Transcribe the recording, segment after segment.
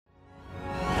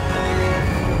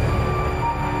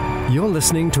You're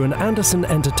listening to an Anderson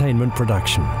Entertainment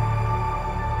production.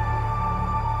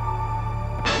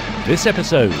 This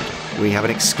episode, we have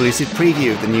an exclusive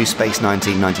preview of the new Space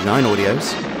 1999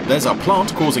 audios. There's a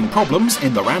plant causing problems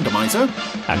in the Randomiser.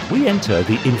 and we enter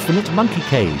the Infinite Monkey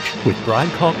Cage with Brian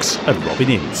Cox and Robin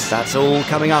Ince That's all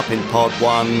coming up in Pod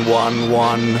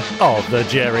 111. of the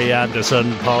Gerry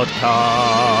Anderson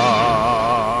Podcast.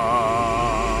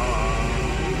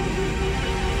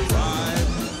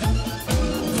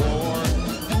 5, 4,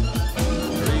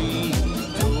 3,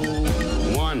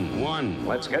 2, 1.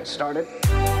 Let's get started.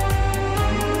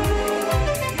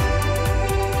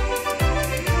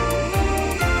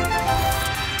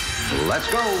 Let's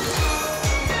go.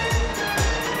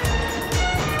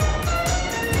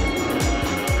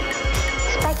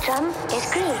 Spectrum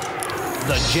is green.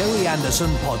 The Gerry Anderson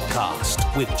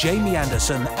Podcast with Jamie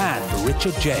Anderson and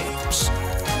Richard James.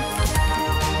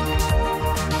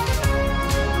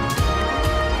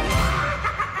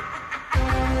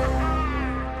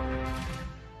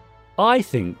 I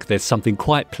think there's something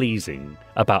quite pleasing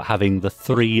about having the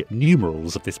three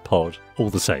numerals of this pod all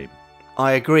the same.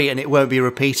 I agree, and it won't be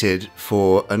repeated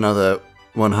for another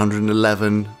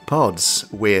 111 pods,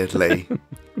 weirdly.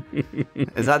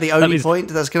 Is that the only point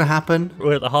that's going to happen?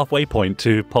 We're at the halfway point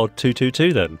to pod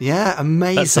 222 then. Yeah,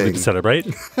 amazing. That's something to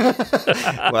celebrate.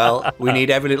 Well, we need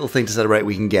every little thing to celebrate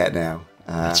we can get now.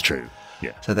 That's true.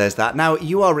 Yeah. So there's that. Now,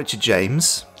 you are Richard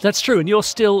James. That's true, and you're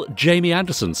still Jamie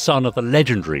Anderson, son of the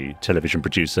legendary television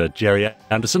producer Gerry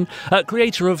Anderson,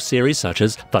 creator of series such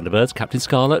as Thunderbirds, Captain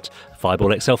Scarlet, Fireball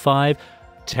XL5,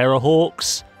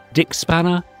 Terrorhawks, Dick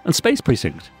Spanner, and Space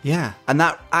Precinct. Yeah, and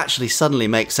that actually suddenly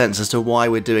makes sense as to why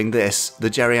we're doing this,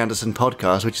 the Gerry Anderson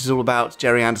Podcast, which is all about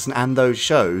Gerry Anderson and those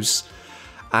shows.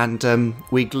 And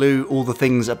we glue all the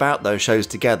things about those shows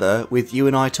together with you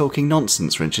and I talking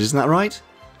nonsense, Richard, isn't that right?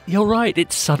 You're right,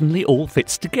 it suddenly all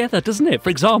fits together, doesn't it?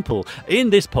 For example, in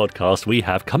this podcast we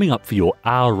have coming up for your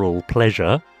aural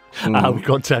pleasure. We've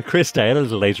got Chris Dale a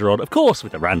little later on, of course,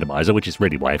 with the Randomiser, which is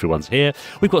really why everyone's here.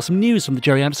 We've got some news from the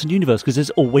Gerry Anderson universe, because there's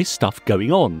always stuff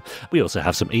going on. We also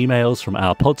have some emails from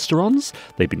our Podsterons.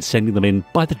 They've been sending them in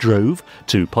by the drove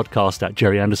to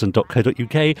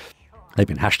podcast@gerryanderson.co.uk. They've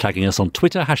been hashtagging us on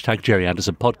Twitter, hashtag Gerry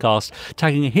Anderson Podcast,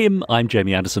 tagging him, I'm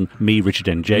Jamie Anderson, me, Richard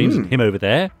N. James, and him over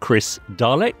there, Chris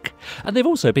Dalek. And they've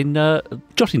also been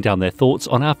jotting down their thoughts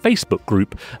on our Facebook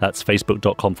group. That's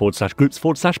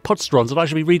facebook.com/groups/Podsterons, and I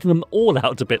shall be reading them all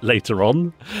out a bit later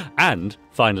on. And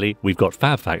finally, we've got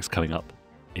FAB Facts coming up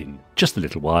in just a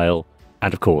little while.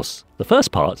 And of course, the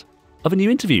first part of a new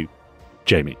interview.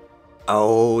 Jamie.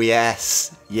 Oh,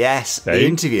 yes. Yes, the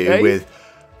interview with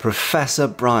Professor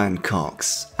Brian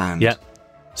Cox and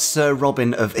Sir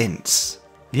Robin of Ince.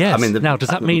 Yes. I mean, now, does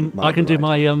that mean I can do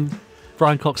my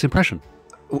Brian Cox impression?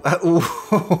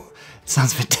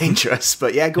 Sounds a bit dangerous,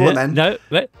 but yeah, go on then. No,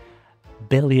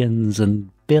 billions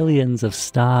and billions of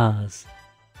stars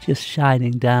just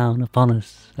shining down upon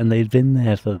us, and they've been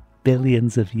there for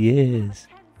billions of years.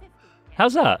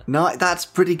 How's that? No, that's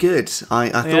pretty good. I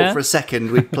thought for a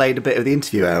second we'd played a bit of the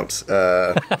interview out.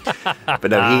 But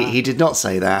no, he did not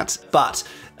say that. But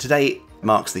today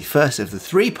marks the first of the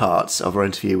three parts of our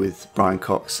interview with Brian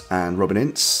Cox and Robin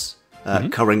Ince,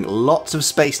 covering lots of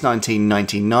Space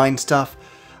 1999 stuff,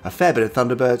 a fair bit of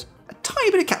Thunderbird, a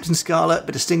tiny bit of Captain Scarlet,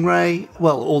 bit of Stingray,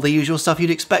 well, all the usual stuff you'd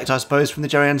expect, I suppose, from the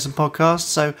Gerry Anderson Podcast.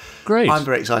 So great. I'm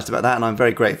very excited about that, and I'm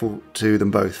very grateful to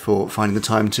them both for finding the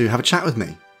time to have a chat with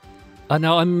me.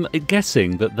 Now, I'm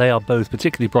guessing that they are both,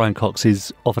 particularly Brian Cox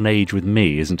is of an age with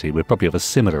me, isn't he? We're probably of a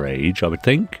similar age, I would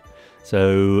think.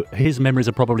 So his memories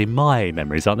are probably my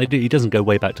memories, aren't they? He doesn't go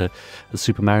way back to the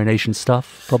Supermarination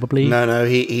stuff, probably. No,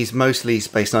 he's mostly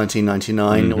Space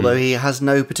 1999, although he has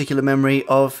no particular memory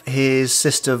of his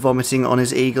sister vomiting on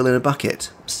his eagle in a bucket.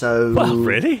 So, Well,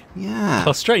 really? Yeah.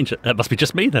 How strange. That must be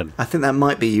just me then. I think that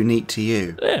might be unique to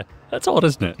you. Yeah, that's odd,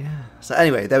 isn't it? Yeah. So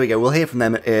anyway, there we go. We'll hear from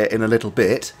them in a little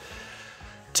bit.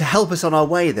 To help us on our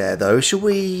way there, though, shall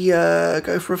we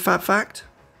go for a Fab Fact?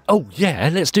 Oh, yeah,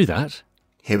 let's do that.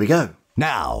 Here we go.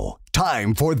 Now,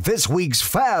 time for this week's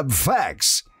Fab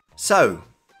Facts. So,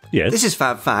 Yes. this is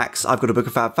Fab Facts. I've got a book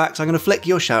of Fab Facts. I'm going to flick,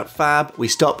 you'll shout Fab. We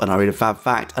stop and I read a Fab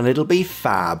Fact, and it'll be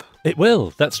Fab. It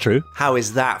will, that's true. How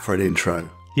is that for an intro?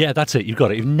 Yeah, that's it. You've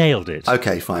got it. You've nailed it.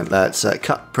 Okay, fine. Let's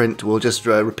cut print. We'll just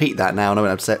repeat that now, and I won't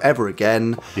have to say it ever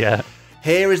again. Yeah.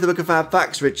 Here is the book of Fab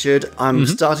Facts, Richard. I'm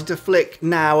starting to flick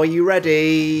now. Are you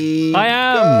ready? I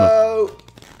am. Go!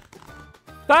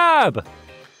 Fab!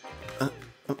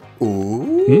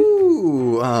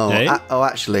 Ooh. Oh, Hey?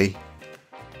 Actually.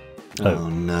 Oh,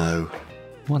 no.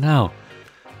 What now?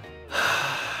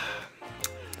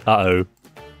 Uh-oh.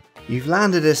 You've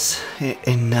landed us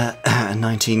in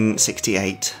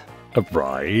 1968.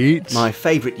 Right. My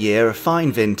favourite year, a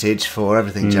fine vintage for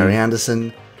everything Gerry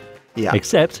Anderson. Yeah.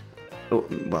 Except? Oh,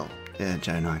 well, yeah,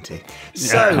 Joe 90.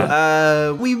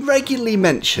 So, we regularly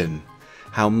mention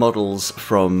how models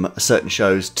from certain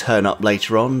shows turn up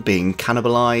later on, being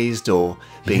cannibalised or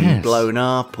being blown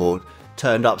up or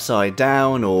turned upside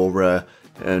down or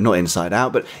not inside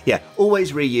out, but yeah,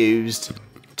 always reused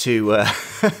to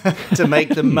to make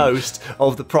the most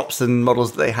of the props and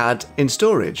models that they had in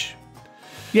storage.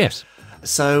 Yes.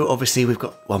 So obviously we've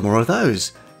got one more of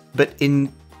those, but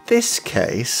in this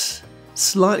case,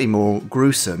 slightly more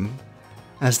gruesome,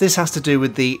 as this has to do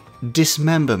with the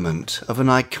dismemberment of an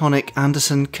iconic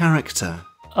Anderson character.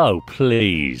 Oh,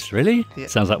 please. Really? Yeah.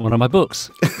 Sounds like one of my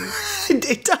books.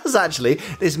 It does, actually.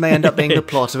 This may end up being the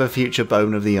plot of a future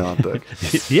Bone of the Yard book.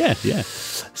 Yeah.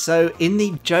 So, in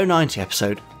the Joe 90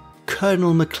 episode,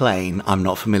 Colonel McLean, I'm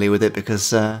not familiar with it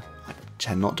because I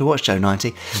tend not to watch Joe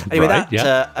 90. Anyway,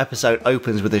 that episode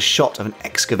opens with a shot of an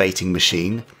excavating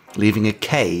machine leaving a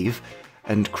cave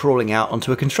and crawling out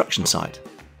onto a construction site.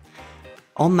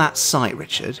 On that site,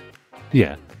 Richard,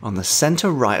 on the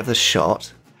centre right of the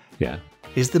shot,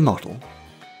 is the model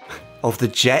of the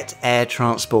jet air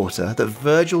transporter that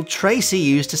Virgil Tracy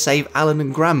used to save Alan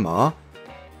and Grandma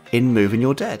in Moving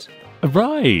Your Dead.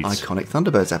 Right. Iconic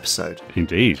Thunderbirds episode.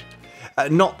 Indeed.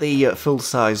 Not the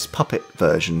full-size puppet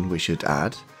version, we should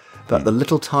add, but the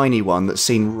little tiny one that's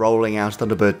seen rolling out of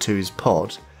Thunderbird 2's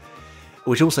pod,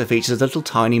 which also features a little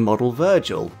tiny model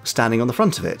Virgil standing on the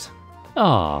front of it.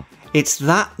 Ah. It's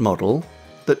that model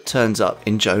that turns up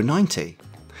in Joe 90.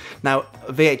 Now,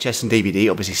 VHS and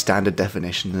DVD, obviously standard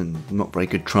definition and not very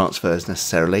good transfers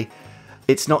necessarily.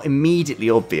 It's not immediately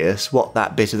obvious what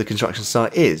that bit of the construction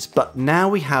site is, but now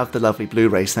we have the lovely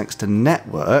Blu-rays thanks to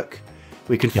Network,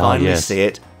 we can finally see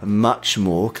it much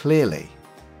more clearly.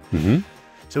 Mm-hmm.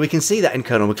 So we can see that in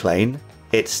Colonel McLean,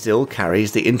 it still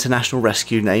carries the International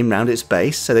Rescue name round its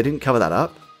base, so they didn't cover that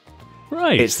up.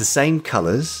 Right. It's the same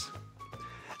colours,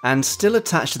 and still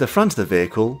attached to the front of the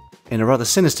vehicle, in a rather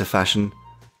sinister fashion,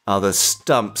 are the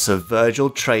stumps of Virgil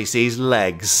Tracy's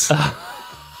legs.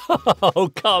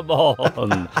 Oh, come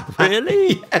on.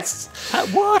 Really? Yes.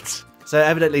 What? So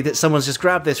evidently that someone's just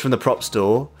grabbed this from the prop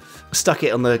store, stuck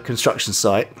it on the construction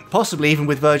site, possibly even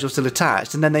with Virgil still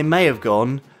attached, and then they may have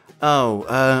gone,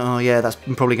 oh yeah, that's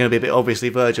probably going to be a bit obviously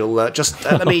Virgil. Let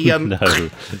me... No.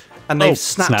 And they've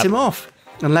snapped him off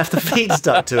and left the feet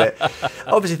stuck to it.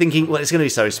 Obviously thinking, well, it's going to be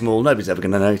so small, nobody's ever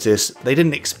going to notice. They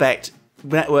didn't expect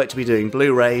Network to be doing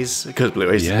Blu-rays, because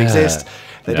Blu-rays didn't exist.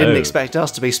 They didn't expect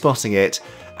us to be spotting it,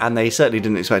 and they certainly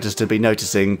didn't expect us to be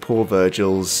noticing poor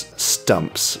Virgil's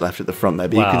stumps left at the front there.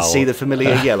 But you can see the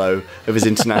familiar yellow of his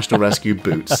International Rescue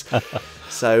boots.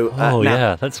 So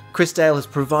that's... Chris Dale has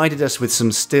provided us with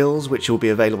some stills, which will be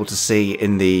available to see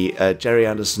in the Gerry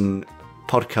Anderson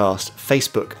Podcast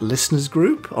Facebook listeners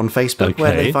group on Facebook.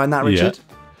 Where do they find that, Richard? Yeah.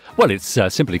 Well, it's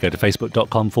simply go to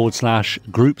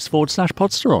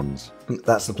facebook.com/groups/Podsterons.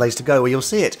 That's the place to go where you'll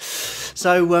see it.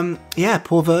 So,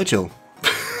 poor Virgil.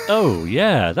 Oh,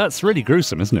 yeah, that's really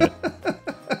gruesome, isn't it?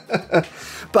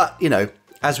 But,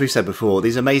 as we've said before,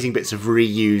 these amazing bits of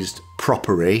reused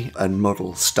propery and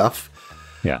model stuff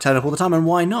turn up all the time, and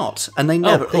why not? And they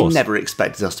never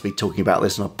expected us to be talking about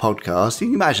this on a podcast. You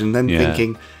can imagine them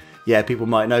thinking, people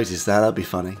might notice that, that'd be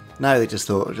funny. No, they just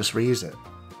thought, just reuse it.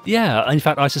 Yeah, in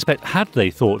fact, I suspect had they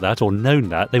thought that or known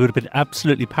that, they would have been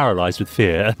absolutely paralysed with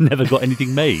fear and never got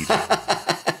anything made.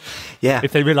 Yeah.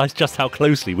 If they realised just how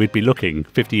closely we'd be looking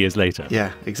 50 years later.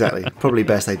 Yeah, exactly. Probably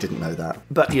best they didn't know that.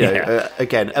 But,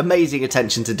 again, amazing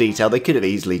attention to detail. They could have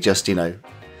easily just,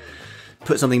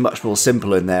 put something much more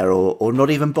simple in there or not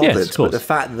even bothered. Yes, of course. But the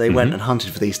fact that they went and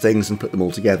hunted for these things and put them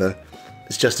all together,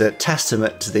 it's just a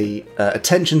testament to the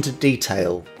attention to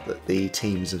detail that the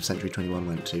teams of Century 21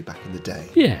 went to back in the day.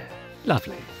 Yeah,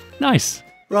 lovely. Nice.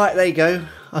 Right, there you go.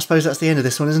 I suppose that's the end of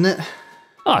this one, isn't it?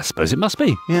 Oh, I suppose it must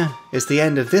be. Yeah, it's the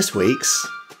end of this week's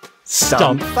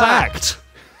Stump Fact.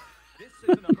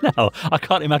 Now, I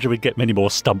can't imagine we'd get many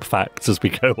more stump facts as we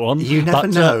go on. You never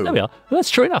know. There we are. That's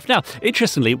true enough. Now,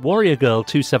 interestingly,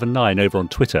 WarriorGirl279 over on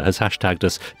Twitter has hashtagged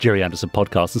us Gerry Anderson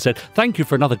Podcast and said, thank you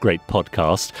for another great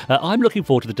podcast. I'm looking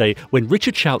forward to the day when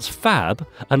Richard shouts FAB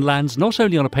and lands not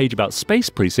only on a page about Space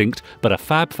Precinct, but a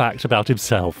FAB fact about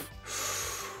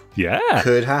himself. Yeah.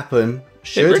 Could happen.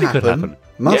 Should really happen. Could happen.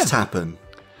 Must happen.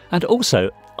 And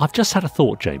also, I've just had a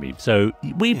thought, Jamie. So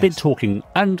we've been talking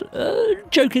and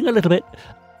joking a little bit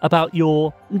about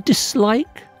your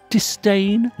dislike,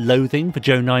 disdain, loathing for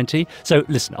Joe 90. So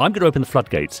listen, I'm going to open the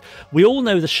floodgates. We all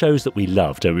know the shows that we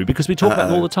love, don't we? Because we talk about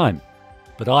them all the time.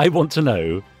 But I want to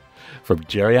know from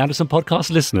Gerry Anderson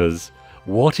Podcast listeners.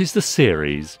 What is the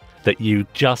series that you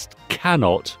just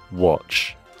cannot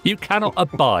watch? You cannot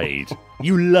abide.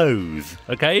 You loathe,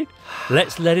 okay?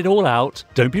 Let's let it all out.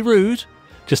 Don't be rude.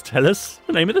 Just tell us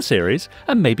the name of the series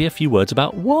and maybe a few words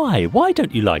about why. Why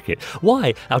don't you like it?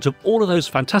 Why, out of all of those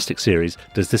fantastic series,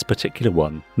 does this particular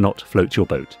one not float your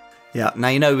boat? Yeah, now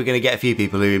you know we're going to get a few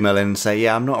people who email in and say,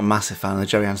 yeah, I'm not a massive fan of the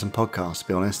Gerry Anderson podcast, to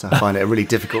be honest. I find it a really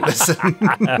difficult listen.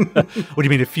 What do you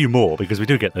mean a few more? Because we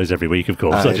do get those every week, of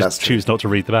course. I just choose not to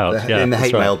read them out. In the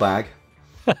hate mail bag.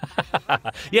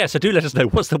 Yeah, so do let us know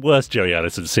what's the worst Gerry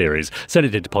Anderson series. Send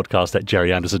it into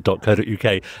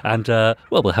podcast@gerryanderson.co.uk and,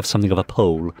 we'll have something of a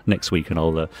poll next week and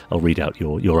I'll read out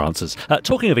your answers.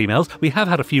 Talking of emails, we have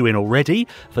had a few in already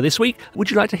for this week.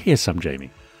 Would you like to hear some,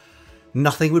 Jamie?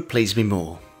 Nothing would please me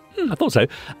more. I thought so.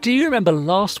 Do you remember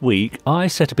last week I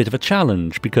set a bit of a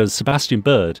challenge because Sebastian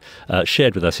Bird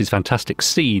shared with us his fantastic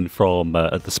scene from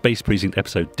the Space Precinct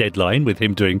episode Deadline with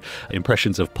him doing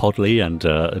impressions of Podley and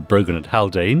Brogan and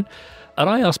Haldane. And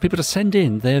I asked people to send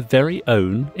in their very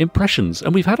own impressions,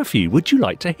 and we've had a few. Would you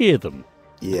like to hear them?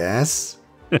 Yes.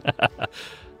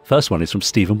 First one is from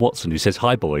Stephen Watson, who says,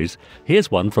 "Hi boys,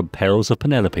 here's one from Perils of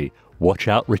Penelope. Watch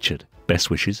out, Richard. Best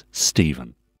wishes,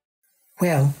 Stephen."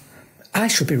 Well, I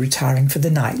shall be retiring for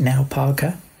the night now,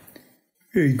 Parker.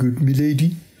 Very good,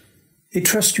 milady. I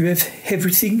trust you have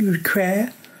everything you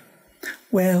require.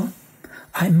 Well,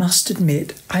 I must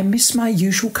admit I miss my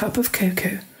usual cup of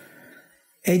cocoa.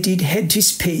 I did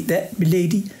anticipate that,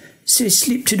 milady, so I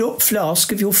slipped an hot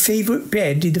flask of your favourite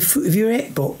brand in the foot of your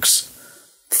hat box.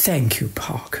 Thank you,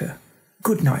 Parker.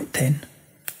 Good night, then.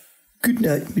 Good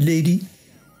night, milady.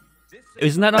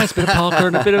 Isn't that nice? A bit of Parker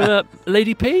and a bit of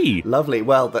Lady P. Lovely.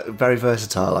 Well, very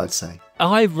versatile, I'd say.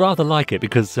 I rather like it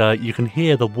because you can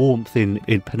hear the warmth in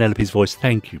Penelope's voice.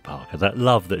 Thank you, Parker. That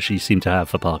love that she seemed to have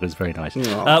for Parker is very nice.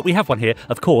 We have one here,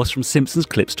 of course, from Simpsons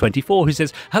Clips 24, who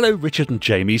says, "Hello, Richard and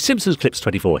Jamie. Simpsons Clips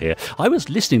 24 here. I was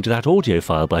listening to that audio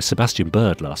file by Sebastian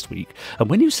Bird last week,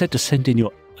 and when you said to send in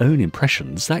your own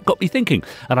impressions, that got me thinking,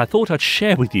 and I thought I'd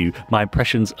share with you my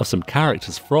impressions of some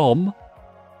characters from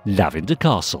Lavender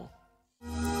Castle."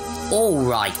 All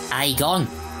right, Aegon.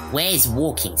 Where's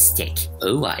Walking Stick?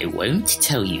 Oh, I won't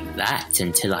tell you that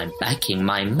until I'm back in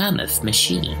my mammoth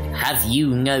machine. Have you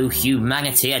no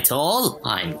humanity at all?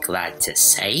 I'm glad to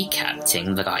say,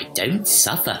 Captain, that I don't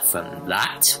suffer from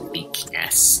that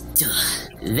weakness.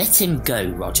 Let him go,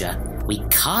 Roger. We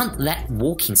can't let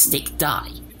Walking Stick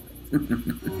die. The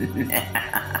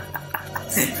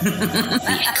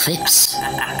eclipse.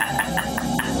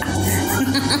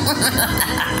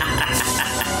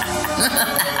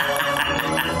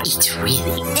 It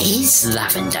really is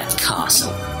Lavender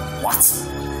Castle. What?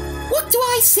 What do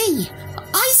I see?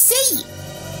 I see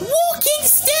Walking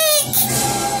Stick!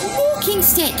 Walking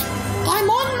Stick! I'm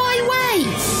on my way!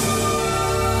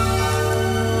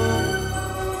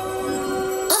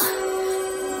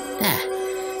 There.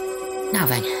 Now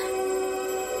then,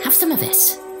 have some of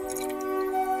this.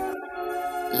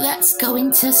 That's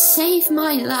going to save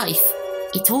my life.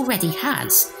 It already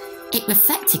has. It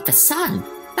reflected the sun.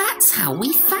 That's how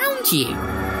we found you.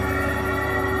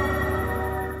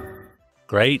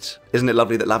 Great. Isn't it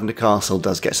lovely that Lavender Castle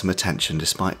does get some attention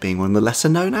despite being one of the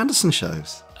lesser-known Anderson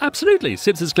shows? Absolutely.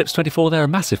 Simpsons Clips 24, they're a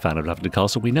massive fan of Lavender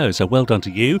Castle, we know, so well done to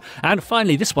you. And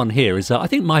finally, this one here is, I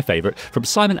think, my favourite, from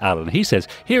Simon Allen. He says,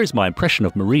 "Here is my impression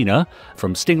of Marina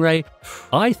from Stingray.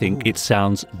 I think it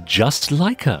sounds just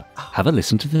like her. Have a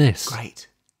listen to this." Great.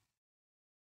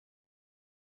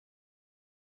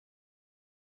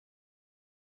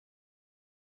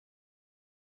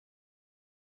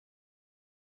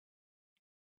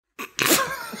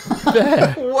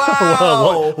 There.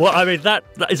 Wow! What, I mean, that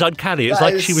is uncanny. It's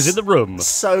like she was in the room.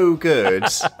 So good.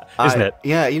 Isn't it?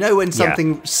 Yeah, you know when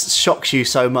something shocks you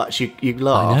so much, you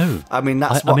laugh. I know. I mean,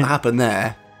 that's what happened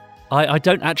there. I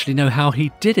don't actually know how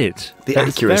he did it. The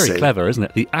It's accuracy. very clever, isn't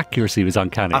it? The accuracy was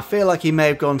uncanny. I feel like he may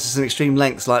have gone to some extreme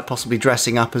lengths, like possibly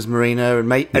dressing up as Marina and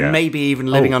maybe even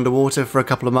living underwater for a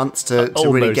couple of months to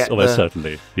really get almost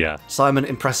certainly, yeah. Simon,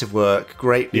 impressive work,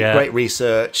 great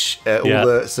research, all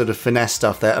the sort of finesse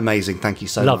stuff there, amazing. Thank you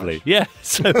so much. Lovely, yeah.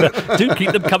 So do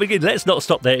keep them coming in. Let's not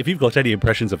stop there. If you've got any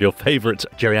impressions of your favourite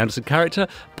Gerry Anderson character,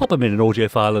 pop them in an audio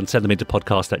file and send them into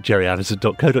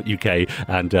podcast@gerryanderson.co.uk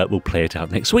and we'll play it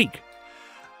out next week.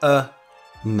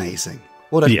 Amazing.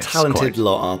 What a talented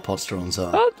lot our Podsterons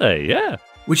are. Aren't they? Yeah.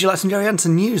 Would you like some Gerry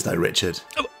Anderson news, though, Richard?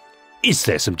 Is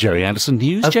there some Gerry Anderson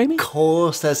news, Jamie? Of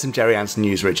course there's some Gerry Anderson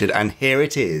news, Richard, and here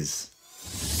it is.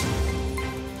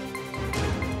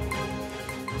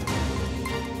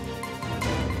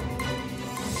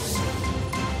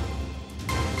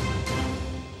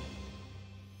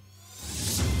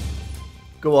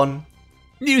 go on.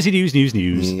 Newsy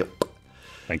news. Yep.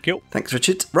 Thank you. Thanks,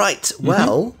 Richard. Right,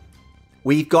 well,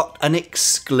 we've got an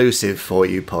exclusive for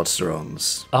you,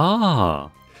 Podsterons. Ah.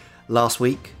 Last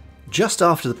week, just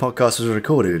after the podcast was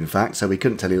recorded, in fact, so we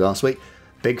couldn't tell you last week,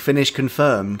 Big Finish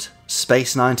confirmed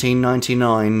Space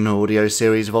 1999 Audio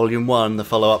Series Volume 1, the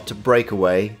follow-up to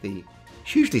Breakaway, the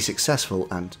hugely successful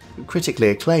and critically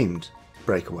acclaimed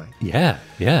Breakaway. Yeah.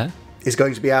 Is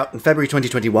going to be out in February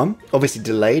 2021, obviously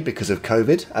delayed because of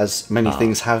COVID, as many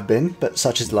things have been, but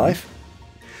such is life.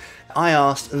 I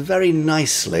asked very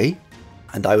nicely,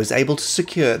 and I was able to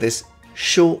secure this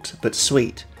short but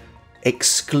sweet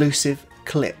exclusive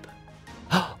clip.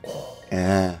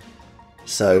 Yeah.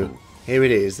 So here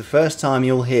it is, the first time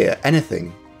you'll hear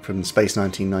anything from the Space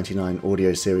 1999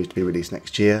 audio series to be released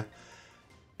next year.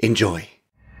 Enjoy.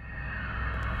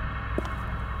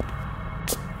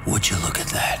 Would you look at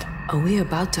that? Are we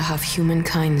about to have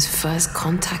humankind's first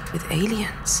contact with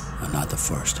aliens? Well, not the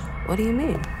first. What do you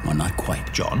mean? Well, not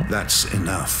quite. John? That's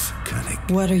enough, Koenig.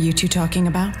 What are you two talking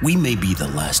about? We may be the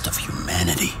last of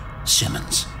humanity,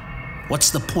 Simmons.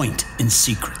 What's the point in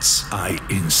secrets? I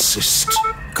insist.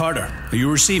 Carter, are you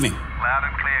receiving? Loud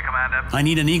and clear, Commander. I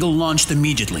need an Eagle launched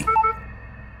immediately.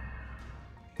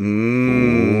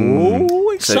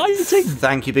 Ooh, exciting. So,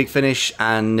 thank you, Big Finish,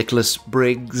 and Nicholas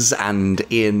Briggs and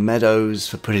Ian Meadows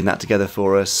for putting that together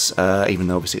for us, even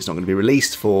though obviously it's not going to be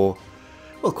released for,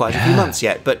 well, quite a few months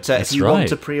yet. But if you want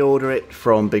to pre-order it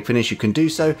from Big Finish, you can do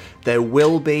so. There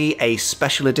will be a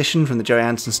special edition from the Gerry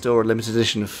Anderson store, a limited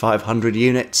edition of 500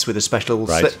 units with a special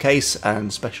slipcase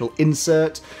and special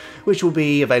insert, which will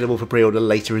be available for pre-order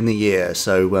later in the year.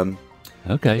 So,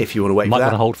 okay. If you want to wait for that. Might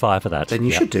want to hold fire for that. Then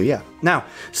you should do, yeah. Now,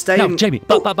 Jamie,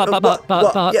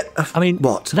 I mean,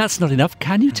 what? That's not enough.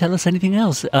 Can you tell us anything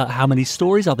else? How many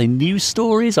stories? Are they new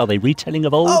stories? Are they retelling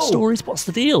of old stories? What's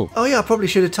the deal? Oh, yeah, I probably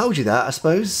should have told you that, I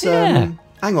suppose. Yeah.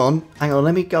 Hang on.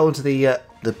 Let me go onto the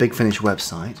Big Finish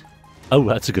website. Oh,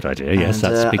 that's a good idea. Yes,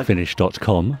 that's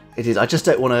bigfinish.com. It is. I just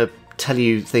don't want to tell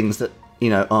you things that,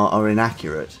 are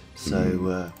inaccurate.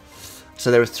 So,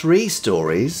 so there are 3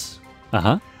 stories.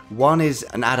 Uh-huh. One is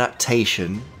an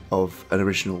adaptation of an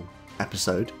original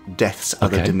episode, Death's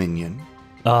Other Dominion.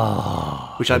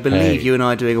 Which I believe you and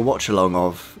I are doing a watch-along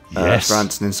of for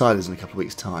Anderson Insiders in a couple of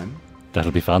weeks' time.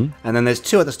 That'll be fun. And then there's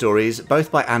 2 other stories,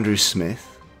 both by Andrew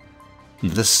Smith,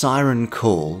 The Siren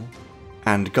Call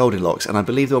and Goldilocks. And I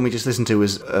believe the one we just listened to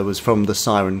was from The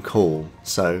Siren Call.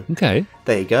 So there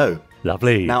you go.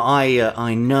 Lovely. Now,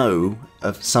 I know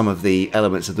of some of the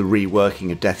elements of the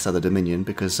reworking of Death's Other Dominion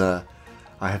because I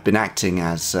have been acting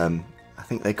as, I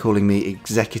think they're calling me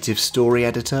executive story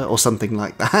editor or something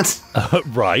like that.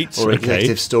 Right. Or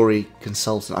executive story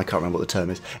consultant. I can't remember what the term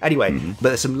is. Anyway, but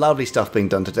there's some lovely stuff being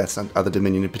done to Death's Other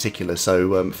Dominion in particular,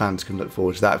 so fans can look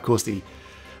forward to that. Of course, the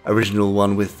original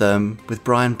one with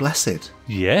Brian Blessed.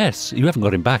 Yes. You haven't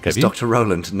got him back, have you? Dr.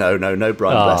 Roland. No Brian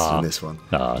Blessed in this one.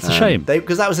 It's a shame.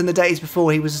 Because that was in the days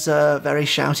before he was a very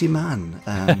shouty man.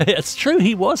 It's true.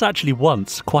 He was actually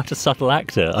once quite a subtle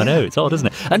actor. I know. It's odd, isn't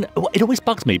it? And it always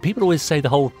bugs me. People always say the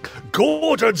whole,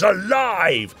 Gordon's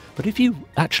alive! But if you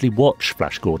actually watch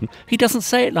Flash Gordon, he doesn't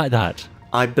say it like that.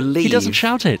 I believe he doesn't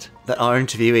shout it. That our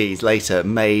interviewees later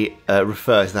may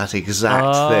refer to that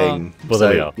exact thing. Well,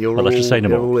 there we are. You're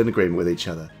all in agreement with each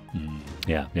other.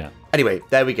 Yeah. Anyway,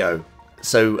 there we go.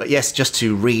 So, yes, just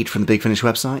to read from the Big Finish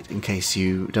website, in case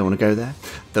you don't want to go there.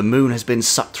 The moon has been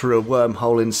sucked through a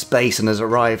wormhole in space and has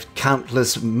arrived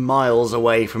countless miles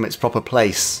away from its proper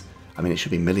place. I mean, it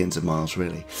should be millions of miles,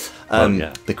 really.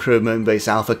 The crew of Moonbase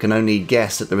Alpha can only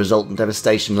guess at the resultant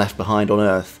devastation left behind on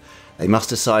Earth. They must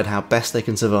decide how best they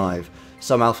can survive.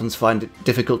 Some Alphans find it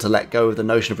difficult to let go of the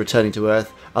notion of returning to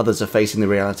Earth. Others are facing the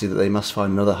reality that they must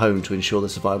find another home to ensure the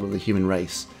survival of the human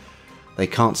race. They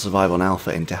can't survive on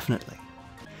Alpha indefinitely.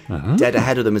 Dead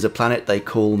ahead of them is a planet they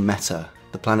call Meta,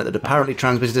 the planet that apparently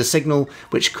transmitted a signal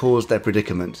which caused their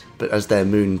predicament. But as their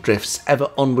moon drifts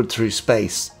ever onward through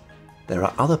space, there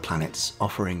are other planets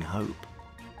offering hope.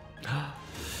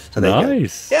 So there you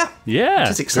go. Yeah.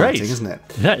 It's exciting, isn't it?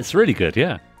 Yeah, it's really good,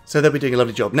 yeah. So they'll be doing a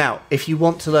lovely job. Now, if you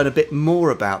want to learn a bit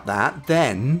more about that,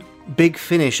 then Big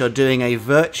Finish are doing a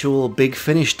virtual Big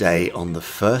Finish Day on the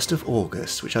 1st of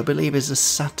August, which I believe is a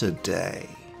Saturday.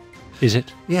 Is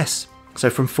it? Yes. So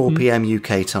from 4 p.m.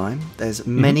 UK time, there's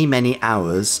many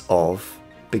hours of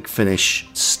Big Finish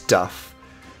stuff,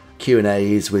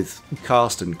 Q&As with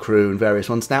cast and crew and various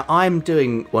ones. Now, I'm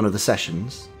doing one of the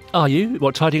sessions. Are you?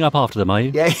 What, tidying up after them, are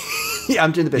you? Yeah,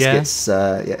 I'm doing the biscuits.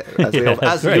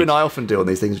 As you and I often do on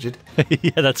these things, Richard.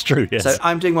 Yeah, that's true, yes. So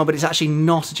I'm doing one, but it's actually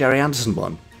not a Gerry Anderson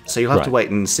one. So you'll have to wait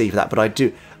and see for that. But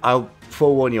I'll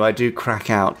forewarn you, I do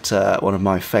crack out one of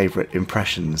my favourite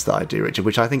impressions that I do, Richard,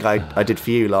 which I think I did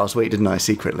for you last week, didn't I,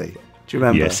 secretly? Do you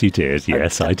remember? Yes, you did.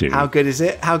 Yes, I do. How good is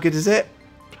it? How good is it?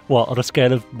 What, on a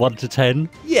scale of 1 to 10?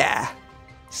 Yeah.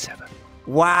 7.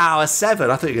 Wow, a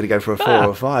 7. I thought you were going to go for a 4 or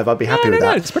a 5. I'd be happy with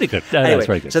that. No, it's pretty good. Anyway, it's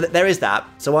very good. So there is that.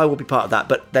 So I will be part of that.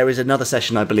 But there is another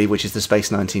session, I believe, which is the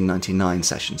Space 1999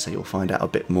 session. So you'll find out a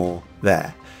bit more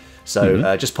there.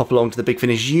 So just pop along to the Big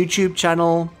Finish YouTube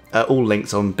channel. All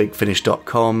links on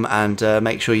bigfinish.com. And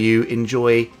make sure you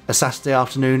enjoy a Saturday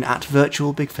afternoon at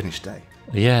Virtual Big Finish Day.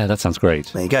 Yeah, that sounds great.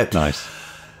 There you go. Nice.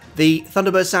 The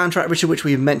Thunderbird soundtrack, Richard, which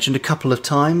we've mentioned a couple of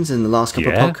times in the last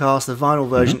couple of podcasts, the vinyl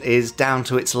version is down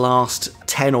to its last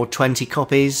 10 or 20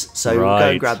 copies, so go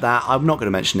and grab that. I'm not going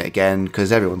to mention it again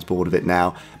because everyone's bored of it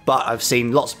now, but I've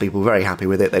seen lots of people very happy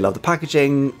with it. They love the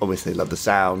packaging, obviously they love the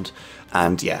sound,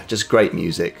 and yeah, just great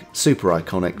music, super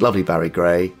iconic, lovely Barry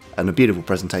Gray, and a beautiful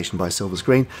presentation by Silver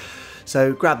Screen.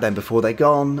 So grab them before they're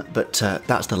gone, but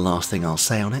that's the last thing I'll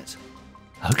say on it.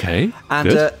 Okay. And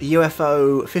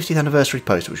UFO 50th anniversary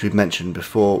poster, which we've mentioned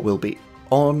before, will be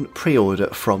on pre-order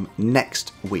from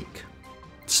next week.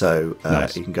 So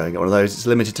you can go and get one of those. It's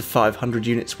limited to 500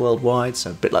 units worldwide,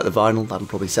 so a bit like the vinyl, that'll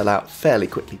probably sell out fairly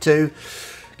quickly too.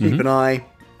 Keep an eye.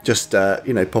 Just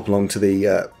pop along to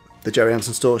the Gerry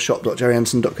Anderson store,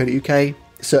 shop.gerryanderson.co.uk,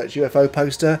 search UFO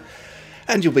poster,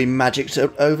 and you'll be magicked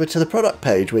over to the product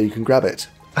page where you can grab it.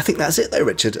 I think that's it though,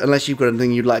 Richard, unless you've got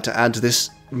anything you'd like to add to this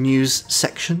news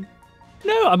section.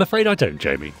 No, I'm afraid I don't,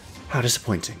 Jamie. How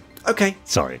disappointing. Okay.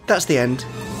 Sorry. That's the end.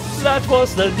 That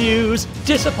was the news.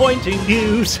 Disappointing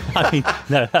news. I mean,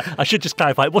 no, I should just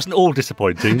clarify, it wasn't all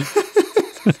disappointing.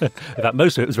 In fact,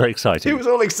 most of it was very exciting. It was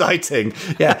all exciting.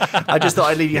 Yeah, I just thought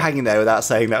I'd leave you hanging there without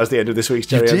saying that was the end of this week's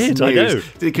Gerry Anderson News. I know.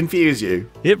 Did it confuse you?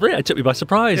 It really took me by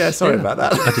surprise. Yeah, sorry about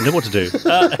that. I didn't know what to do.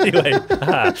 Anyway,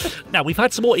 now we've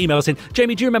had some more emails in.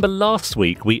 Jamie, do you remember last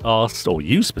week we asked, or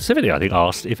you specifically, I think,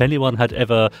 asked if anyone had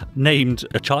ever named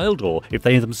a child or if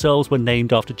they themselves were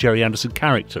named after Gerry Anderson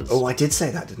characters? Oh, I did say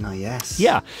that, didn't I? Yes.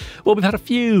 Yeah. Well, we've had a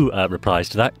few replies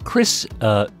to that. Chris,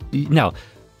 now,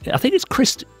 I think it's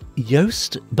Chris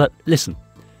Yost, but listen,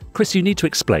 Chris, you need to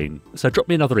explain. So drop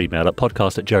me another email at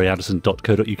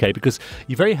podcast@gerryanderson.co.uk because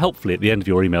you very helpfully at the end of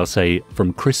your email say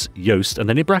from Chris Yost, and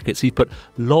then in brackets you put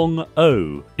long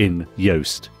O in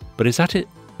Yost. But is that it?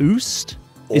 Oost?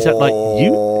 Is that like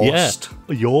you? Yeah.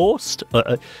 Yost?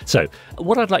 So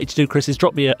what I'd like you to do, Chris, is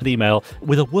drop me an email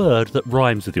with a word that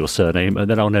rhymes with your surname, and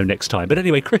then I'll know next time. But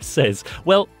anyway, Chris says,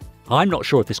 well, I'm not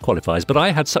sure if this qualifies, but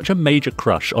I had such a major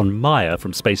crush on Maya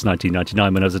from Space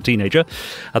 1999 when I was a teenager,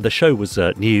 and the show was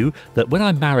new, that when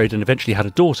I married and eventually had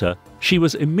a daughter, she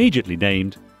was immediately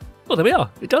named... Well, there we are.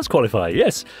 It does qualify,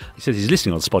 yes. He says he's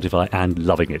listening on Spotify and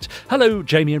loving it. Hello,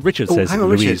 Jamie and Richard, says hang on,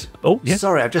 Louise. Richard. Oh, yes.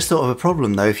 Sorry, I've just thought of a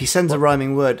problem, though. If he sends a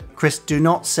rhyming word, Chris, do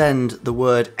not send the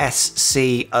word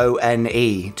SCONE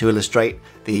to illustrate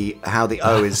how the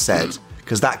O is said,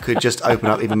 because that could just open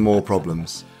up even more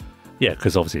problems. Yeah,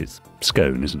 because obviously it's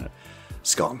scone, isn't it?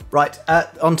 Scone. Right,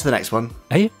 on to the next one.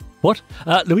 Hey, what?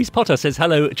 Louise Potter says,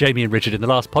 hello, Jamie and Richard. In the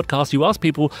last podcast, you asked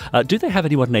people, do they have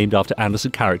anyone named after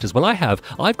Anderson characters? Well, I have.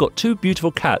 I've got 2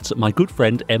 beautiful cats that my good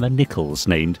friend Emma Nichols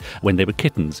named when they were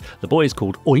kittens. The boy is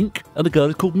called Oink, and the girl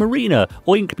is called Marina.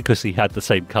 Oink because he had the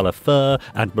same colour fur,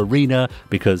 and Marina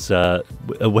because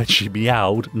when she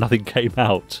meowed, nothing came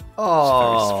out.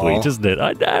 Oh, very sweet, isn't it?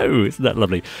 I know. Isn't that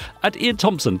lovely? And Ian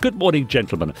Thompson, good morning,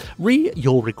 gentlemen. Re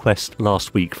your request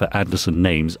last week for Anderson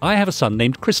names. I have a son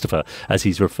named Christopher, as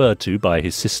he's referred to by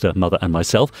his sister, mother and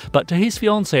myself, but to his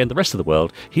fiancée and the rest of the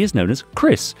world, he is known as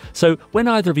Chris. So when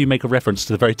either of you make a reference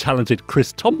to the very talented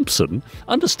Chris Thompson,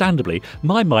 understandably,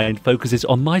 my mind focuses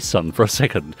on my son for a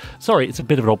second. Sorry, it's a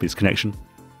bit of an obvious connection,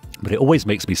 but it always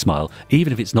makes me smile,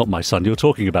 even if it's not my son you're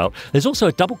talking about. There's also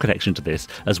a double connection to this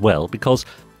as well, because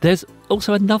there's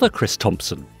also another Chris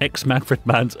Thompson, ex-Manfred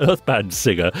Mann's Earth Band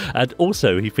singer, and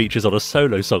also he features on a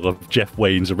solo song of Jeff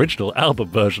Wayne's original album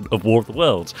version of War of the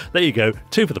Worlds. There you go,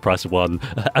 2 for the price of 1.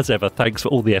 As ever, thanks for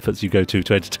all the efforts you go to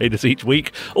entertain us each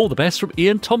week. All the best from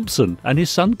Ian Thompson and his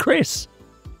son Chris.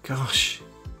 Gosh.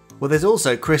 Well, there's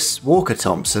also Chris Walker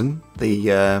Thompson,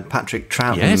 the Patrick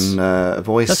Troughton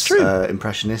voice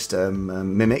impressionist,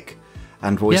 mimic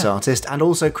and voice artist, and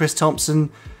also Chris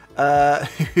Thompson,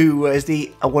 who is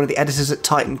one of the editors at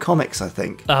Titan Comics, I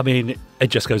think. I mean, it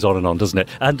just goes on and on, doesn't it?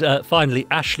 And finally,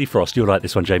 Ashley Frost, you'll like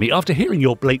this one, Jamie. After hearing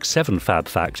your Blake 7 FAB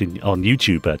Facts on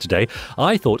YouTube today,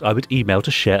 I thought I would email to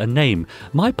share a name.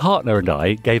 My partner and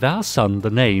I gave our son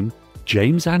the name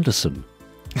James Anderson.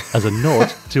 as a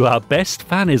nod to our best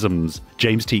fanisms.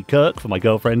 James T. Kirk for my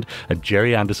girlfriend, and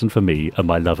Gerry Anderson for me, and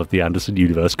my love of the Anderson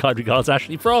universe. Kind regards,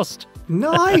 Ashley Frost.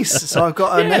 Nice. So I've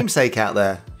got a namesake out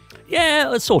there.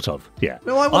 Yeah, sort of. Yeah.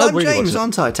 No, I'm really James,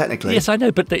 aren't I, technically? Yes, I know,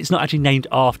 but it's not actually named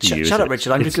after you. Shut up,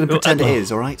 Richard. I'm just going to pretend it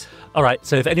is, all right? All right,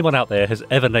 so if anyone out there has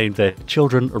ever named their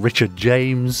children Richard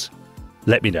James,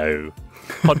 let me know.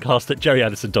 Podcast at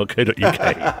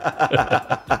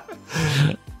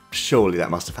gerryanderson.co.uk. Surely that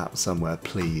must have happened somewhere,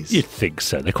 please. You'd think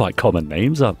so. They're quite common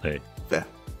names, aren't they? They're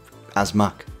as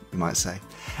muck, you might say.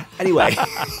 Anyway,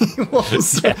 have you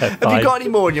got any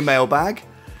more in your mailbag?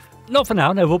 Not for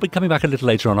now, no. We'll be coming back a little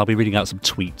later on. I'll be reading out some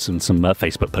tweets and some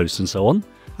Facebook posts and so on.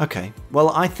 Okay.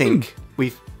 Well, I think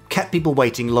we've kept people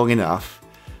waiting long enough.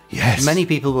 Yes. Many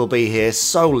people will be here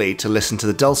solely to listen to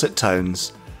the dulcet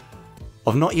tones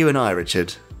of not you and I,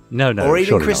 Richard. No, or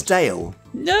even Chris Dale.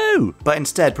 No. But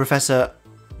instead, Professor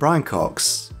Brian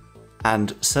Cox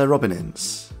and Sir Robin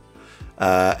Ince,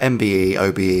 MBE,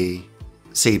 OBE,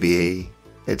 CBE,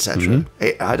 etc.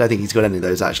 I don't think he's got any of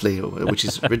those, actually, which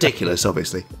is ridiculous,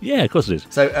 obviously. Yeah, of course it is.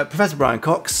 So, Professor Brian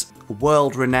Cox,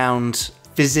 world-renowned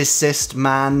physicist,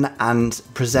 man and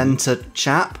presenter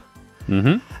chap.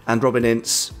 And Robin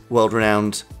Ince,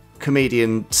 world-renowned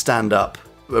comedian, stand-up,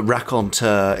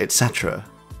 raconteur, etc.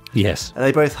 Yes. And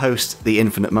they both host the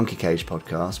Infinite Monkey Cage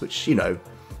podcast, which,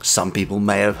 some people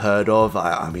may have heard of.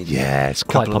 I mean, yeah, it's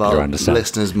quite popular. A couple of our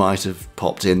listeners might have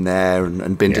popped in there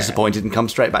and been disappointed and come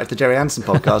straight back to the Gerry Anderson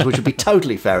podcast, which would be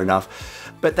totally fair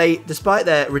enough. But they, despite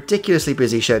their ridiculously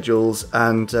busy schedules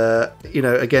and,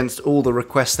 against all the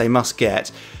requests they must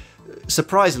get,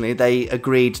 surprisingly, they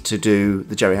agreed to do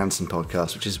the Gerry Anderson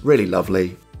podcast, which is really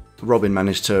lovely. Robin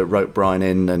managed to rope Brian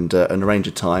in and arrange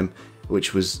a time,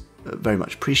 which was very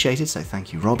much appreciated, so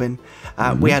thank you, Robin.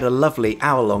 We had a lovely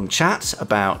hour-long chat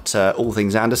about all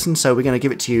things Anderson, so we're going to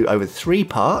give it to you over 3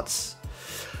 parts.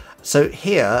 So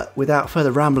here, without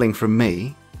further rambling from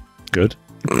me... Good.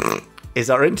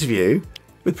 ...is our interview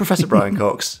with Professor Brian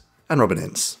Cox and Robin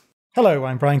Ince. Hello,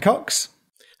 I'm Brian Cox.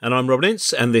 And I'm Robin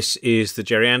Ince, and this is the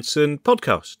Gerry Anderson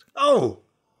Podcast. Oh,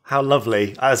 how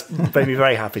lovely. That's made me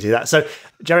very happy to do that. So,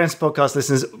 Gerry Anderson Podcast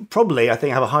listeners probably, I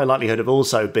think, have a high likelihood of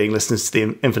also being listeners to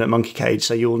the Infinite Monkey Cage,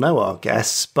 so you'll know our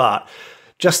guests. But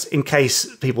just in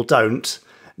case people don't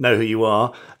know who you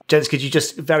are, gents, could you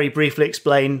just very briefly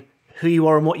explain who you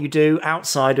are and what you do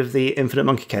outside of the Infinite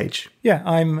Monkey Cage? Yeah,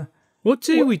 I'm... What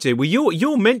do we do? Well,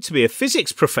 you're meant to be a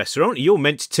physics professor, aren't you? You're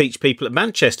meant to teach people at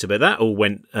Manchester, but that all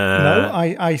went No,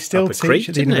 I still teach creek,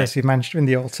 at the University of Manchester in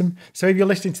the autumn. So if you're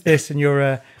listening to this and you're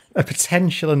a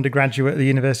potential undergraduate at the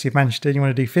University of Manchester and you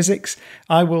want to do physics,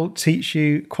 I will teach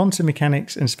you quantum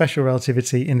mechanics and special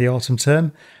relativity in the autumn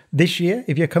term this year,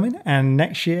 if you're coming, and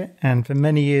next year, and for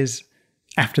many years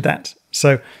after that.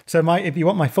 So if you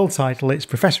want my full title, it's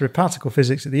Professor of Particle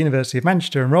Physics at the University of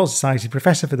Manchester and Royal Society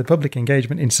Professor for the Public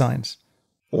Engagement in Science.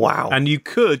 Wow. And you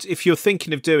could, if you're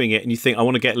thinking of doing it and you think, I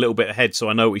want to get a little bit ahead so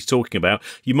I know what he's talking about,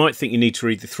 you might think you need to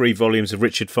read the 3 volumes of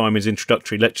Richard Feynman's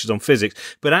Introductory Lectures on Physics.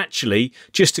 But actually,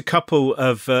 just a couple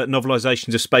of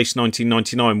novelisations of Space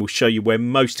 1999 will show you where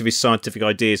most of his scientific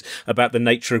ideas about the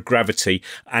nature of gravity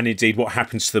and indeed what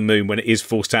happens to the moon when it is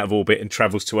forced out of orbit and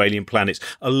travels to alien planets.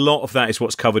 A lot of that is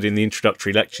what's covered in the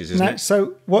Introductory Lectures, isn't it?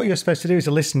 So what you're supposed to do as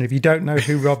a listener, if you don't know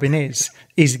who Robin is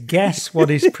guess what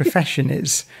his profession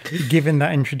is, given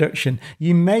that introduction.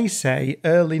 You may say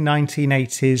early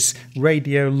 1980s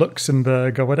Radio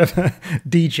Luxembourg or whatever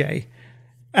DJ.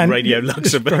 And Radio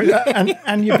Luxembourg.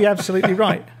 and you'd be absolutely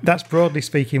right. That's broadly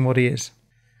speaking what he is.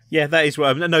 Yeah, that is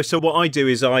right. No, so what I do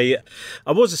is I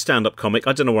was a stand-up comic.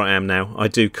 I don't know where I am now. I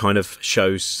do kind of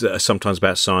shows sometimes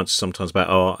about science, sometimes about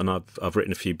art, and I've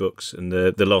written a few books. And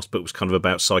the last book was kind of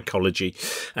about psychology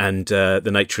and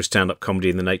the nature of stand-up comedy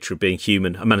and the nature of being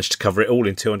human. I managed to cover it all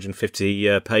in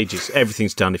 250 pages.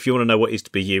 Everything's done. If you want to know what it is to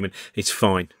be human, it's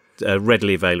fine.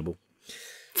 Readily available.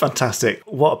 Fantastic.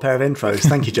 What a pair of intros.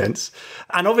 Thank you, gents.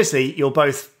 And obviously, you're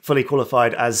both fully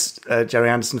qualified as Gerry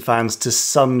Anderson fans to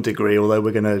some degree, although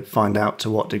we're going to find out to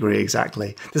what degree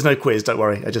exactly. There's no quiz, don't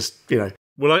worry.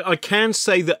 Well, I can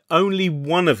say that only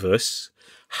one of us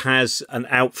has an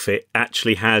outfit,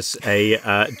 actually has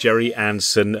a Gerry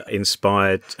Anderson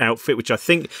inspired outfit, which I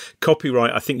think,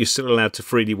 copyright, I think you're still allowed to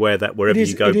freely wear that wherever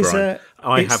you go, Brian.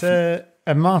 It's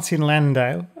a Martin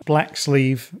Landau black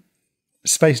sleeve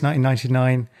Space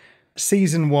 1999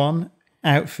 Season 1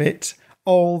 outfit,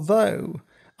 although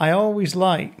I always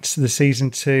liked the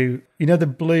Season 2, the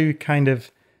blue kind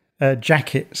of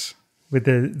jackets with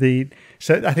the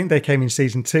so I think they came in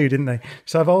Season 2, didn't they?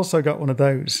 So I've also got one of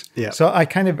those. Yeah. So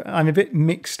I'm a bit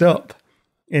mixed up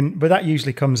but that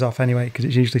usually comes off anyway because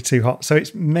it's usually too hot. So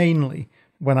it's mainly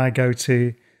when I go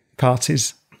to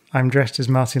parties, I'm dressed as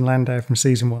Martin Landau from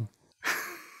season 1.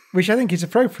 Which I think is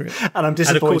appropriate. And I'm disappointed.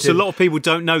 And of course, a lot of people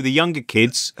don't know. The younger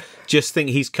kids just think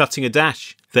he's cutting a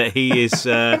dash, that he is...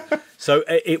 so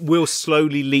it will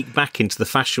slowly leak back into the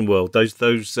fashion world.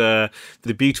 The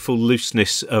beautiful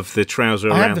looseness of the trouser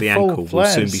around the ankle will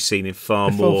soon be seen in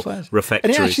far more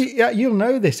refectories. And actually, you'll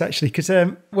know this, actually, because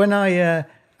when I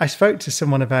spoke to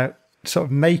someone about sort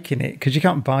of making it, because you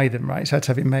can't buy them, right? So I had to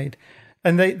have it made.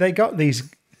 And they got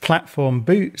these platform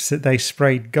boots that they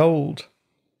sprayed gold.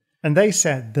 And they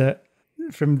said that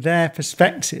from their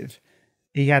perspective,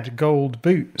 he had gold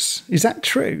boots. Is that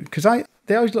true? Because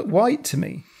they always look white to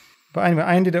me. But anyway,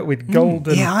 I ended up with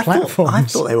golden platforms. I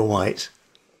thought they were white.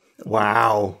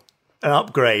 Wow. An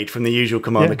upgrade from the usual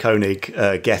Commander Koenig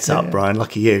get-up, Brian.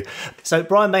 Lucky you. So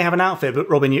Brian may have an outfit, but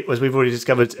Robin, as we've already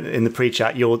discovered in the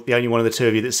pre-chat, you're the only one of the two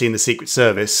of you that's seen the Secret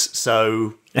Service.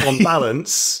 So on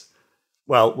balance...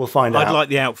 Well, we'll find out. I'd like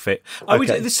the outfit.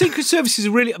 The Secret Service is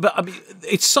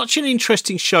it's such an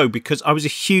interesting show because I was a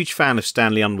huge fan of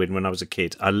Stanley Unwin when I was a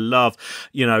kid. I love,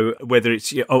 whether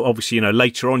it's obviously,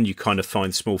 later on you kind of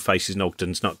find Small Faces,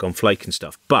 Ogden's, Nut Gone Flake and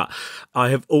stuff. But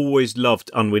I have always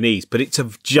loved Unwinese. But it's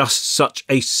just such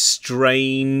a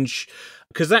strange,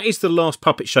 because that is the last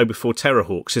puppet show before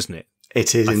Terrorhawks, isn't it?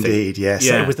 It is indeed, yes.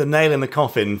 Yeah. So it was the nail in the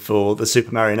coffin for the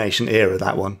Super Mario Nation era,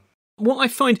 that one. What I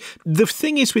find, the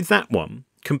thing is with that one,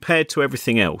 compared to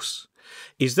everything else,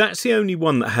 is that's the only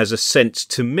one that has a sense,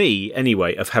 to me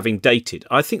anyway, of having dated.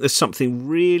 I think there's something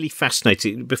really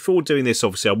fascinating. Before doing this,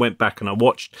 obviously, I went back and I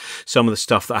watched some of the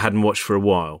stuff that I hadn't watched for a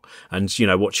while. And,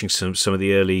 watching some of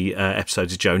the early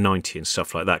episodes of Joe 90 and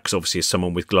stuff like that, because obviously as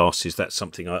someone with glasses, that's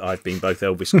something I've been both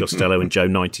Elvis Costello and Joe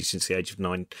 90 since the age of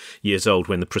 9 years old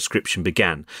when the prescription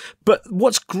began. But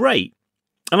what's great,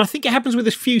 and I think it happens with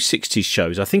a few 60s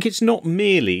shows. I think it's not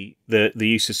merely the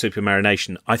use of Super Mario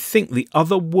Nation. I think the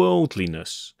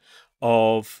otherworldliness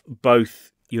of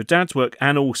both your dad's work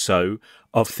and also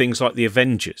of things like the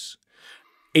Avengers.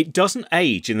 It doesn't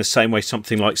age in the same way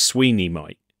something like Sweeney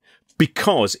might,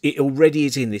 because it already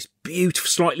is in this beautiful,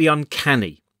 slightly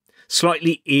uncanny,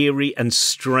 slightly eerie and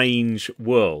strange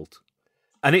world.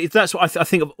 And that's what I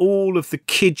think of all of the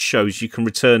kids shows you can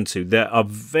return to. There are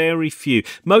very few.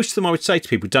 Most of them, I would say to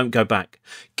people, don't go back.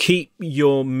 Keep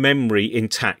your memory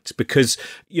intact, because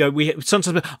we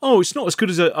sometimes it's not as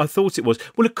good as I thought it was.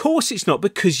 Well, of course it's not,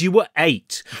 because you were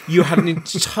 8. You had an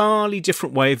entirely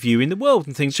different way of viewing the world,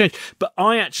 and things change. But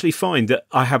I actually find that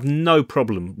I have no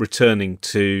problem returning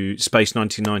to Space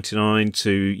 1999,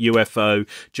 to UFO,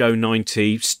 Joe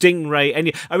 90,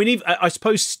 Stingray. I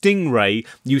suppose Stingray,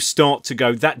 you start to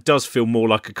go, that does feel more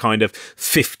like a kind of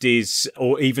 50s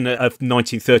or even a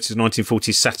 1930s or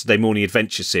 1940s Saturday morning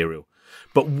adventure serial.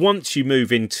 But once you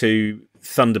move into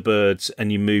Thunderbirds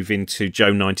and you move into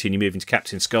Joe 90 and you move into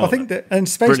Captain Scarlet. I think that in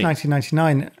Space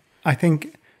 1999, I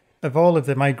think of all of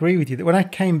them, I agree with you that when I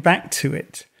came back to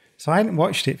it, so I hadn't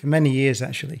watched it for many years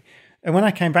actually, and when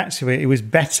I came back to it, it was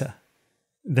better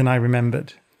than I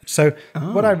remembered. So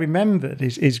what I remembered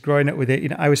is growing up with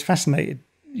it, I was fascinated.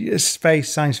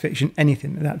 Space, science fiction,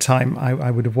 anything at that time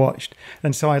I would have watched.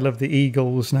 And so I loved the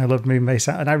Eagles and I loved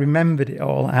Moonbase, and I remembered it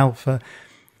all, Alpha.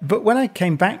 But when I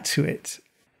came back to it,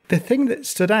 the thing that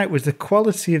stood out was the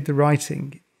quality of the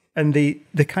writing and the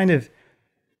kind of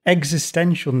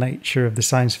existential nature of the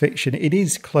science fiction. It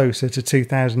is closer to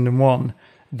 2001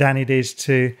 than it is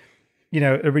to,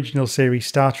 original series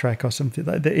Star Trek or something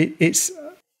like that. It's,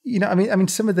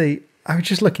 some of the, I was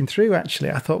just looking through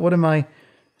actually, I thought, what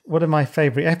are my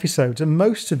favourite episodes? And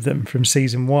most of them from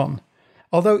season 1.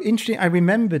 Although, interesting, I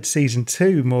remembered season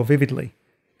 2 more vividly,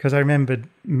 because I remembered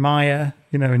Maya,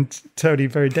 and Tony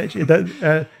Verideshi.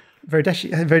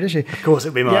 Of course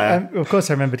it'd be Maya. Yeah, of course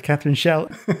I remembered Catherine Schell.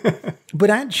 But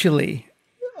actually,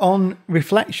 on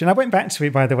reflection, I went back to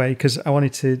it, by the way, because I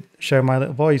wanted to show my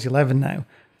little boy, he's 11 now.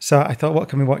 So I thought, what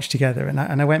can we watch together? And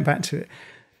I went back to it.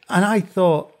 And I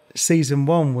thought season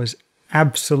 1 was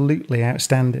absolutely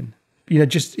outstanding.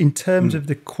 Just in terms of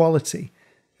the quality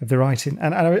of the writing.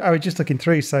 And I was just looking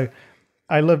through, so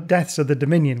I love Deaths of the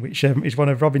Dominion, which is one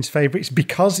of Robin's favourites,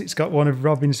 because it's got one of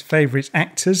Robin's favourite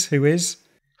actors, who is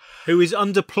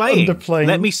underplaying.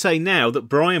 Let me say now that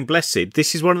Brian Blessed,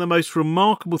 this is one of the most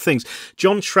remarkable things.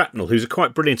 John Shrapnel, who's a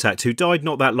quite brilliant actor, who died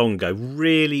not that long ago,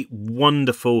 really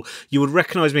wonderful. You would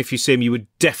recognise him if you see him. You would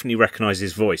definitely recognise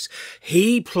his voice.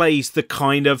 He plays the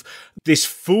kind of this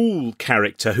fool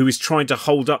character who is trying to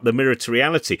hold up the mirror to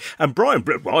reality. And Brian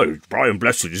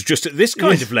Blessed is just at this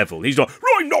kind of level. He's like,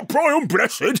 I'm not not Brian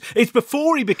Blessed. It's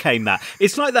before he became that.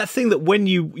 It's like that thing that when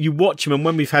you watch him, and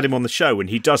when we've had him on the show, and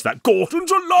he does that,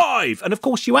 Gordon's alive. And of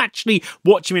course, you actually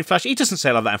watch him in Flash. He doesn't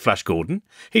say like that in Flash Gordon.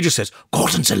 He just says,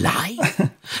 Gordon's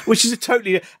alive, which is a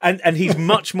totally, and he's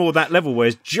much more that level,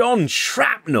 whereas John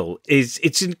Shrapnel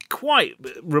it's a quite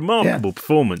remarkable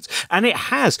performance. And it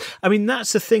has, I mean,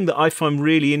 that's the thing that I find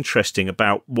really interesting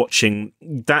about watching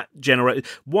that generation.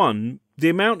 One, the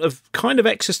amount of kind of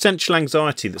existential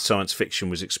anxiety that science fiction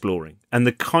was exploring, and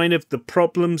the kind of the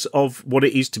problems of what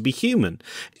it is to be human.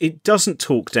 It doesn't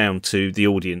talk down to the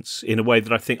audience in a way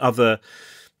that I think other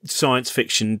science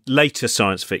fiction, later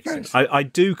science fiction, I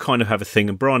do kind of have a thing,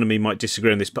 and Brian and me might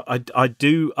disagree on this, but I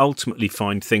do ultimately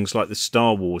find things like the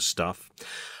Star Wars stuff,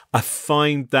 I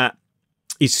find that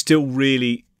is still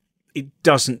really, it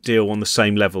doesn't deal on the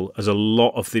same level as a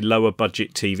lot of the lower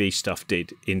budget TV stuff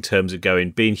did in terms of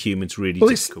being human's really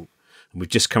difficult. And we've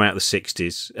just come out of the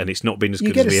 60s and it's not been as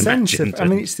good as we imagined. I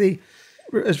mean, it's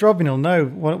as Robin will know,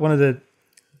 one of the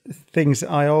things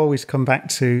that I always come back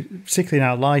to, particularly in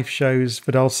our live shows,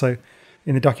 but also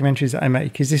in the documentaries that I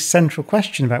make, is this central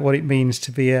question about what it means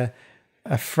to be a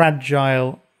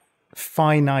fragile,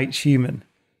 finite human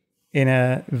in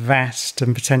a vast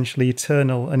and potentially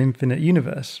eternal and infinite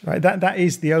universe, right? That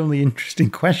is the only interesting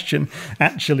question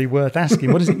actually worth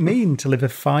asking. What does it mean to live a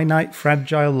finite,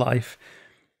 fragile life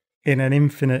in an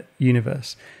infinite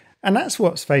universe? And that's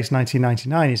what Space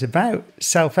 1999 is about,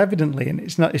 self-evidently, and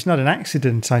it's not an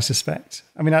accident, I suspect.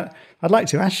 I mean, I'd like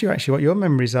to ask you actually what your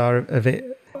memories are of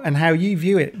it and how you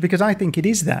view it, because I think it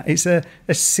is that. It's a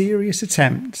serious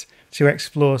attempt to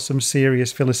explore some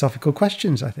serious philosophical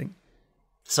questions, I think.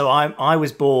 So I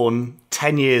was born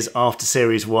 10 years after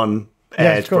Series 1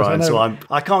 aired, Brian, so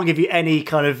I can't give you any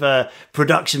kind of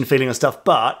production feeling or stuff.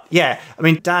 But, yeah, I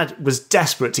mean, Dad was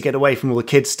desperate to get away from all the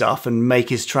kids' stuff and make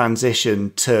his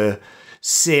transition to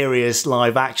serious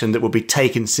live action that would be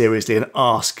taken seriously and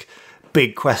ask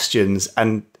big questions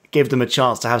and give them a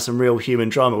chance to have some real human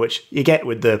drama, which you get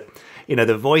with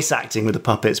the voice acting with the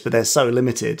puppets, but they're so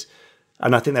limited.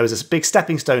 And I think there was a big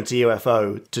stepping stone to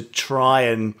UFO to try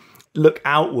and look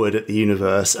outward at the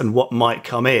universe and what might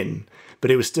come in, but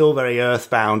it was still very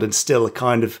earthbound and still a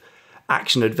kind of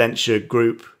action-adventure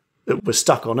group that was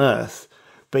stuck on Earth.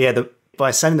 But yeah,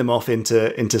 by sending them off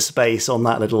into space on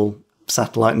that little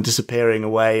satellite and disappearing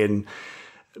away and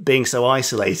being so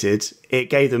isolated, it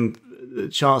gave them the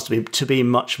chance to be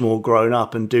much more grown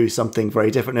up and do something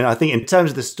very different. And I think in terms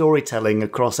of the storytelling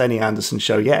across any Anderson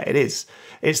show, yeah, it is.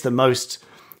 It's the most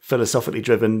philosophically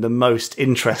driven, the most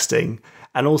interesting,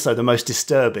 and also the most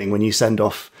disturbing when you send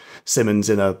off Simmons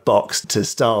in a box to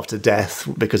starve to death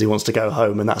because he wants to go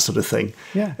home and that sort of thing.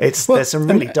 Yeah, there's some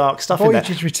really dark stuff in there.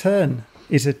 Voyager's Return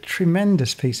is a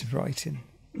tremendous piece of writing,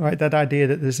 right? That idea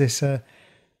that there's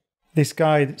this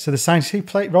guy, so the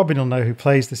scientist, Robin will know who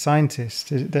plays the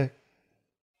scientist. Is it the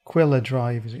Quilla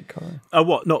Drive, is it, Corin? Oh,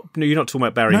 what? No, you're not talking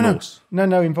about Barry Morse.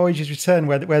 No, in Voyager's Return,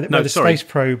 where the space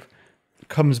probe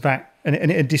comes back and it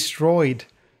had destroyed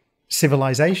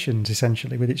civilizations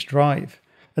essentially with its drive,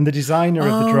 and the designer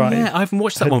of the drive, I haven't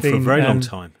watched that one for a very long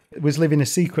time, was living a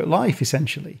secret life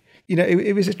essentially.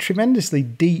 It was a tremendously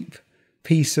deep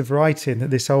piece of writing that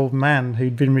this old man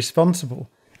who'd been responsible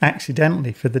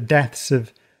accidentally for the deaths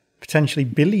of potentially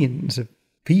billions of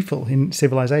people in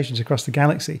civilizations across the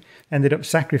galaxy ended up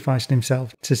sacrificing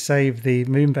himself to save the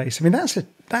moon base. I mean,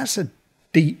 that's a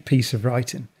deep piece of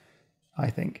writing, I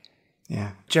think.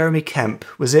 Yeah, Jeremy Kemp,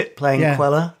 was it playing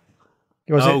Quella?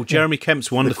 Jeremy Kemp's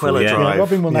wonderful. Yeah,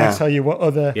 Robin will now tell you what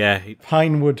other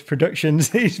Pinewood productions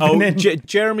he's been in.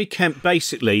 Jeremy Kemp,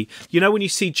 basically, when you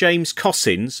see James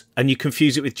Cossins and you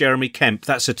confuse it with Jeremy Kemp,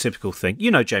 that's a typical thing.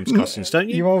 You know James Cossins, don't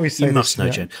you? You always say you must know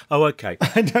James. Oh, okay.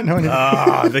 I don't know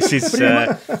anything. This is.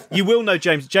 You will know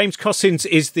James. James Cossins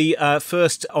is the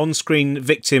first on-screen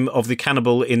victim of the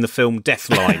cannibal in the film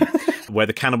Deathline. Where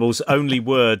the cannibal's only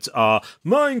words are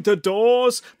 "mind the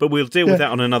doors," but we'll deal with that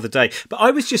on another day. But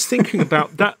I was just thinking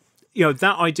about that,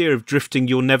 that idea of drifting.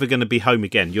 You're never going to be home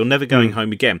again. You're never going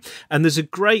home again. And there's a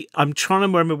great. I'm trying to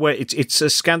remember where it's a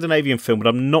Scandinavian film, but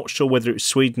I'm not sure whether it's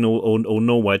Sweden or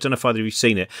Norway. I don't know if either of you've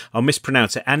seen it. I'll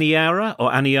mispronounce it.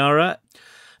 Aniara.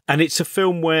 And it's a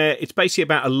film where it's basically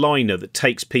about a liner that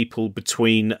takes people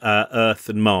between Earth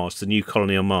and Mars, the new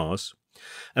colony on Mars.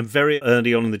 And very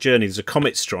early on in the journey, there's a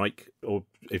comet strike, or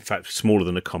in fact, smaller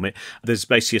than a comet. There's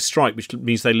basically a strike, which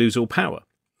means they lose all power.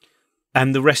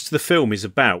 And the rest of the film is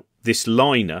about this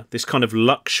liner, this kind of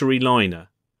luxury liner,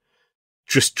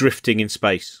 just drifting in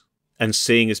space and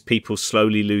seeing as people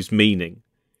slowly lose meaning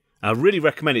I really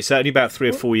recommend it. It's only about 3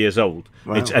 or 4 years old.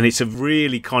 Wow. And it's a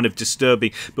really kind of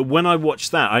disturbing... But when I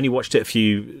watched that, I only watched it a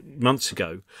few months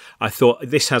ago, I thought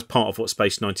this has part of what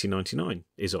Space 1999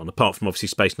 is on, apart from obviously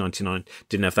Space 99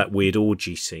 didn't have that weird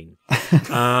orgy scene.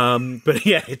 But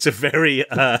yeah, it's a very...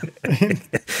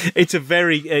 it's a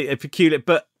very peculiar...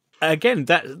 But again,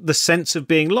 that the sense of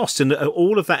being lost and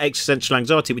all of that existential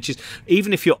anxiety, which is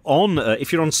even if you're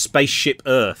on spaceship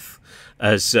Earth,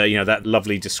 as that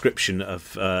lovely description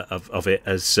of it,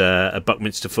 as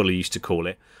Buckminster Fuller used to call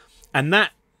it, and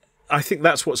that I think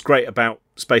that's what's great about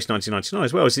Space 1999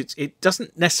 as well. Is it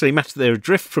doesn't necessarily matter they're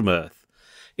adrift from Earth.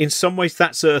 In some ways,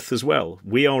 that's Earth as well.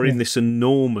 We are in this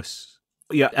enormous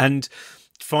and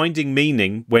finding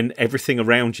meaning when everything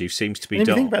around you seems to be dark. If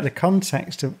you think about the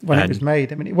context of when it was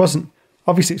made, I mean, it wasn't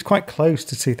obviously it's quite close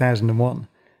to 2001.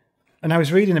 And I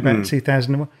was reading about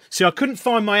 2001. See, I couldn't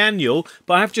find my annual,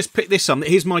 but I have just picked this up.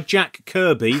 Here's my Jack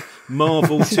Kirby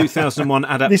Marvel 2001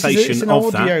 adaptation it's an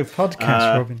of that. audio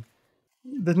podcast, Robin.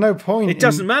 There's no point. It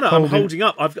doesn't matter. I'm holding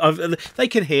up. They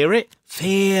can hear it.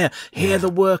 Hear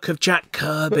the work of Jack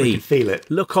Kirby. You can feel it.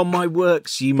 Look on my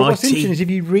works, you mighty. What's interesting is if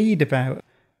you read about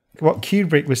what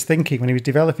Kubrick was thinking when he was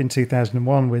developing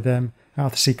 2001 with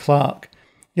Arthur C. Clarke,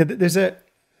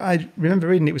 I remember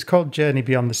reading it was called Journey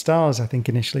Beyond the Stars, I think,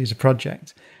 initially as a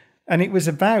project. And it was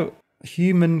about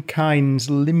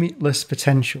humankind's limitless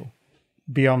potential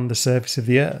beyond the surface of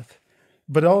the Earth.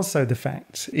 But also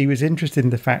he was interested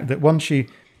in the fact that once you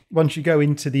go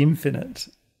into the infinite,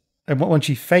 and once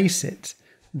you face it,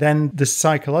 then the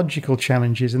psychological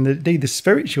challenges and the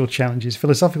spiritual challenges,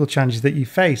 philosophical challenges that you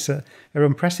face are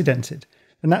unprecedented.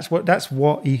 And that's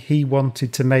what he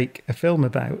wanted to make a film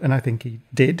about, and I think he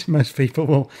did. Most people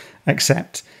will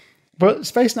accept. But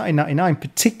Space 1999,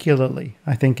 particularly,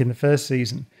 I think in the first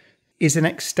season, is an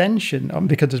extension,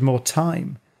 because there's more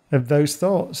time, of those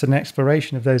thoughts and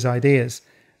exploration of those ideas,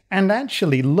 and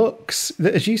actually looks,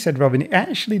 as you said, Robin, it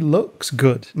actually looks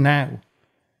good now.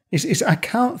 I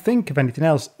can't think of anything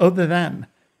else other than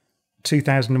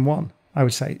 2001, I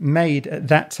would say, made at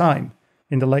that time,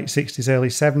 in the late 60s, early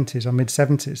 70s or mid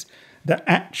 70s, that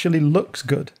actually looks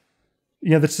good.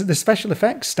 The special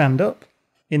effects stand up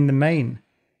in the main,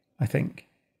 I think.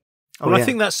 I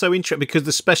think that's so interesting because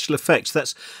the special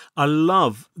effects, I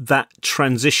love that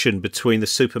transition between the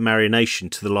Super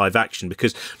Marionation to the live action,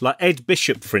 because like Ed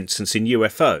Bishop, for instance, in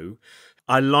UFO,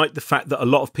 I like the fact that a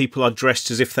lot of people are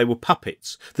dressed as if they were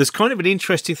puppets. There's kind of an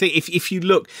interesting thing. If you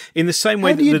look in the same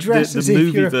way that the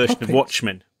movie version of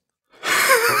Watchmen,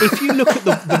 if you look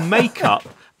at the makeup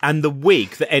and the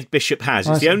wig that Ed Bishop has,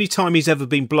 it's the only time he's ever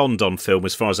been blonde on film,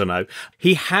 as far as I know.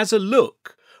 He has a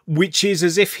look which is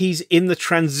as if he's in the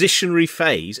transitionary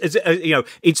phase.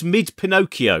 It's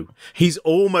mid-Pinocchio. He's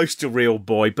almost a real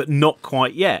boy, but not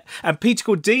quite yet. And Peter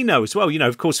Cordino as well.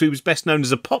 Of course, he was best known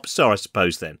as a pop star, I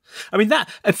suppose, then. I mean,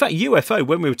 in fact, UFO,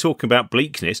 when we were talking about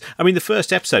bleakness, I mean, the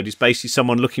first episode is basically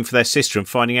someone looking for their sister and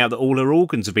finding out that all her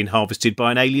organs have been harvested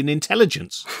by an alien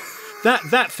intelligence.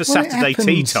 That for Saturday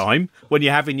tea time, when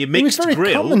you're having your mixed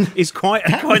grill, is quite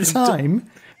a kind of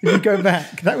time. If you go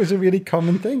back, that was a really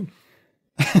common thing.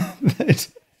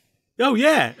 Oh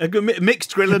yeah, a good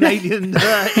mixed grill and alien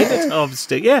ingot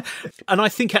harvesting. Yeah, and I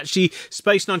think actually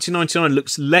Space 1999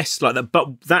 looks less like that,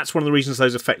 but that's one of the reasons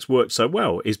those effects work so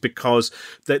well, is because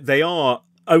they are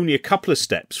only a couple of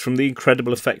steps from the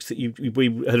incredible effects that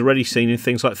we had already seen in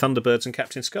things like Thunderbirds and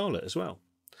Captain Scarlet as well.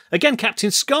 Again,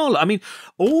 Captain Scarlet, I mean,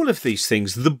 all of these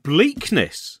things, the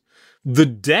bleakness, the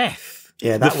death,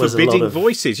 that the was forbidding a lot of,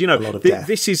 voices.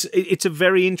 It's a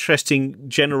very interesting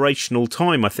generational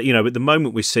time. I think, at the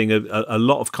moment we're seeing a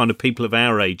lot of kind of people of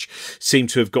our age seem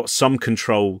to have got some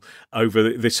control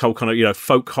over this whole kind of,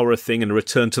 folk horror thing, and a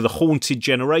return to the haunted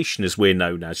generation, as we're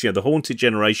known as. The haunted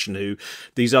generation, who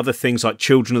these other things like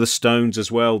Children of the Stones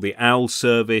as well, the Owl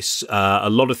Service,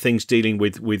 a lot of things dealing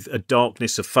with a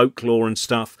darkness of folklore and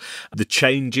stuff. The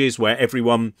Changes, where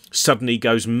everyone suddenly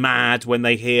goes mad when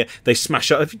they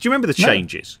smash up. Do you remember the Changes?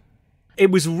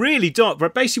 It was really dark,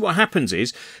 but basically what happens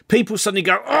is people suddenly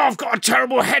go, oh, I've got a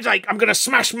terrible headache, I'm going to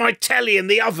smash my telly in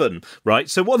the oven, right?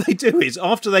 So what they do is,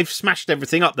 after they've smashed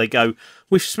everything up, they go,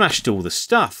 we've smashed all the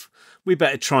stuff. We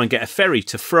better try and get a ferry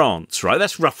to France, right?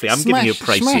 That's roughly, I'm giving you a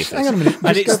précis. Hang on a minute,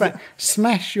 just go back.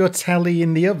 Smash your telly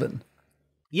in the oven.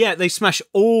 Yeah, they smash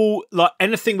all, like,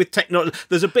 anything with technology.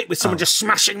 There's a bit with someone just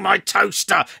smashing my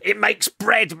toaster. It makes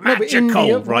bread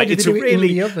magical, right? It's a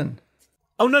really... in the oven.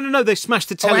 Oh, no, they smashed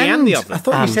the telly and the oven. I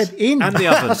thought you said in. And the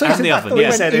oven, and the oven,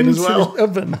 yeah. Said in as well.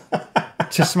 Oven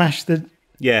to smash the...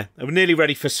 Yeah, we're nearly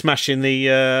ready for smashing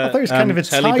the. I thought it was kind of a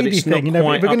telly, tidy thing. You know,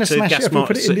 we're going to smash it up and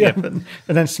put it in the oven,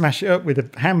 and then smash it up with a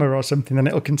hammer or something, and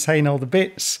it'll contain all the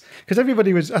bits. Because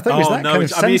everybody was, I thought it was that kind of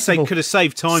sensible. I mean, they could have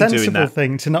saved time doing that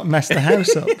thing to not mess the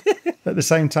house up at the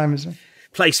same time as.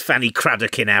 Place Fanny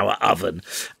Craddock in our oven.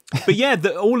 But yeah,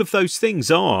 all of those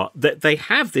things are that they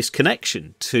have this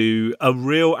connection to a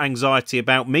real anxiety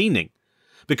about meaning.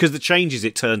 Because the changes,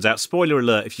 it turns out, spoiler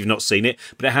alert if you've not seen it,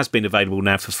 but it has been available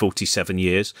now for 47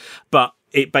 years. But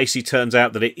it basically turns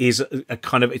out that it is a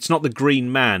kind of, it's not the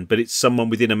green man, but it's someone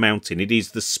within a mountain. It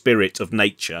is the spirit of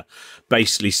nature,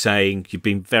 basically saying, you've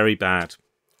been very bad,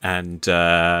 and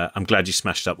I'm glad you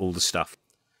smashed up all the stuff.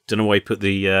 Don't know why you put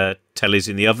the tellies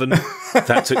in the oven.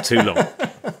 That took too long.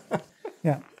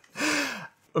 Yeah.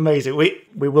 Amazing. We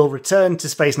will return to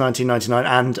Space 1999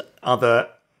 and other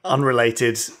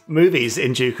unrelated movies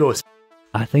in due course.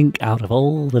 I think out of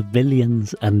all the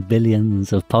billions and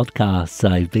billions of podcasts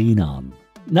I've been on,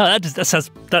 no, that's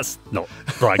not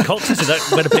Brian Cox, is it?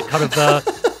 That went a bit kind of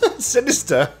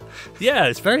sinister. Yeah,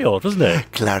 it's very odd, wasn't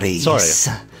it? Clarice.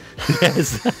 Sorry.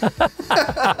 Yes.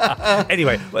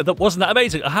 Anyway, wasn't that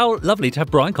amazing? How lovely to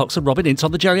have Brian Cox and Robin Ince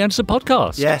on the Gerry Anderson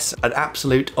podcast. Yes, an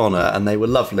absolute honour, and they were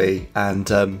lovely.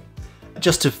 And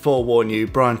just to forewarn you,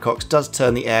 Brian Cox does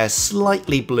turn the air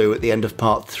slightly blue at the end of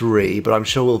part 3, but I'm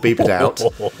sure we'll beep it out.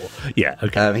 Yeah,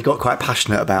 okay. He got quite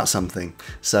passionate about something.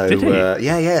 So, Did he?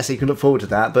 Yeah, so you can look forward to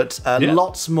that. But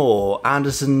lots more.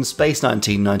 Anderson, Space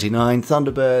 1999,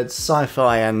 Thunderbirds,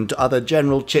 sci-fi, and other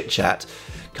general chit-chat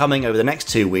coming over the next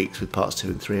 2 weeks with parts 2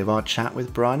 and 3 of our chat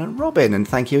with Brian and Robin. And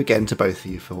thank you again to both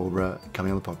of you for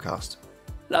coming on the podcast.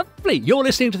 Lovely. You're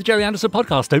listening to the Gerry Anderson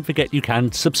Podcast. Don't forget you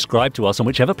can subscribe to us on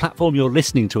whichever platform you're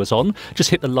listening to us on. Just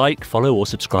hit the like, follow or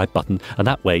subscribe button, and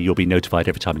that way you'll be notified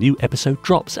every time a new episode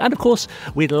drops. And of course,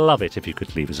 we'd love it if you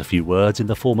could leave us a few words in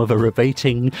the form of a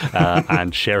rating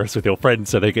and share us with your friends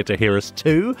so they get to hear us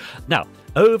too. Now,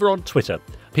 over on Twitter,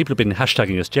 people have been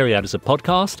hashtagging us Gerry Anderson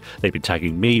Podcast. They've been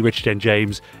tagging me, Richard N.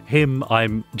 James, him,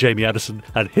 I'm Jamie Anderson,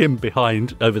 and him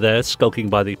behind over there, skulking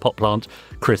by the pot plant,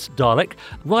 Chris Dalek.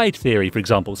 Ride Theory, for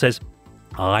example, says,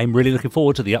 I'm really looking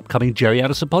forward to the upcoming Gerry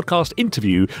Anderson Podcast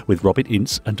interview with Robin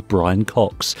Ince and Brian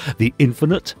Cox, the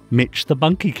infinite Mitch the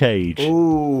Monkey Cage.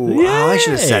 Ooh, I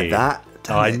should have said that.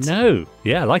 I know.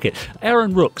 Yeah, I like it.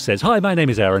 Aaron Rook says, hi, my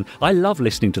name is Aaron. I love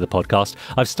listening to the podcast.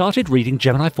 I've started reading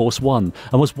Gemini Force 1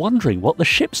 and was wondering what the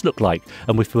ships look like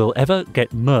and if we'll ever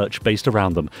get merch based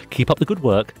around them. Keep up the good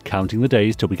work, counting the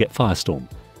days till we get Firestorm.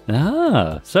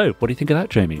 So what do you think of that,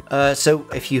 Jamie? So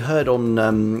if you heard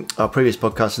on our previous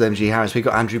podcast with MG Harris, we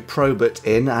got Andrew Probert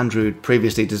in. Andrew had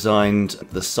previously designed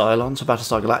the Cylons for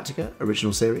Battlestar Galactica,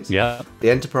 original series. Yeah. The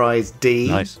Enterprise D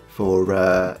for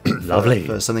lovely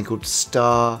for something called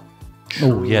Star Trek.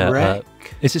 Oh, yeah.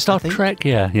 Is it Star Trek?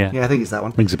 Yeah. Yeah, I think it's that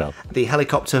one. Rings a bell. The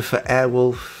helicopter for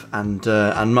Airwolf and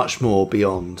much more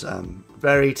beyond.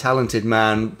 Very talented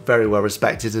man, very well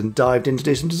respected, and dived in to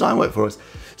do some design work for us.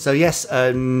 So yes,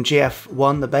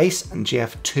 GF1, the base, and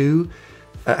GF2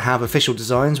 have official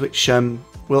designs, which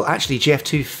actually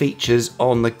GF2 features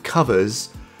on the covers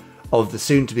of the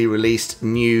soon-to-be released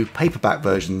new paperback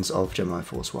versions of Gemini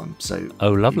Force 1. So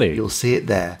lovely. You'll see it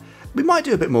there. We might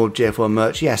do a bit more GF1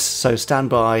 merch, yes, so stand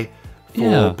by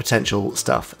for potential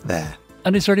stuff there.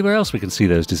 And is there anywhere else we can see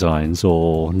those designs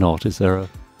or not? Is there a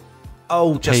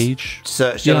page? Just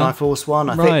search Gemini Force 1.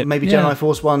 I think maybe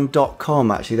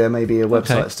GeminiForce1.com, actually. There may be a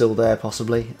website still there,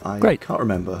 possibly. I can't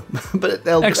remember. But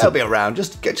they'll be around.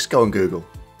 Just go on Google.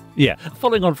 Yeah.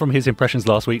 Following on from his impressions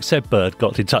last week, Seb Bird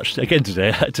got in touch again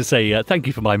today to say, thank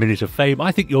you for my minute of fame.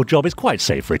 I think your job is quite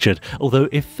safe, Richard. Although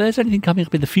if there's anything coming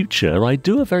up in the future, I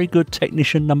do a very good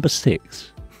technician number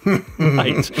 6.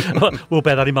 Right. We'll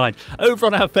bear that in mind. Over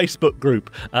on our Facebook group,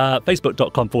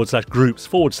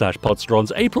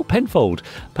 facebook.com/groups/Podsterons, April Penfold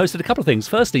posted a couple of things.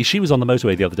 Firstly, she was on the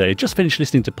motorway the other day, just finished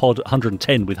listening to Pod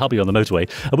 110 with hubby on the motorway,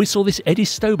 and we saw this Eddie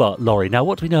Stobart lorry. Now,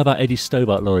 what do we know about Eddie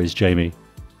Stobart lorries, Jamie?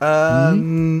 Well,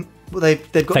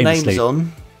 they've got Famously. names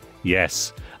on.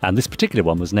 Yes. And this particular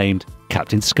one was named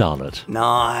Captain Scarlet.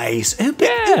 Nice. Who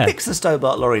picks the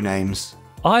Stobart lorry names?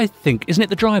 I think, isn't it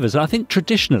the drivers? And I think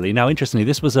traditionally, now interestingly,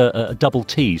 this was a double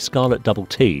T, Scarlet double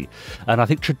T. And I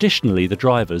think traditionally the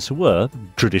drivers, who were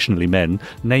traditionally men,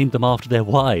 named them after their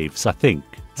wives, I think.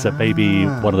 So maybe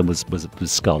one of them was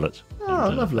Scarlet.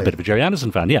 lovely. A bit of a Gerry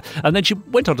Anderson fan, yeah. And then she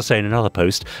went on to say in another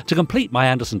post, to complete my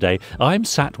Anderson day, I'm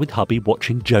sat with hubby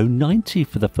watching Joe 90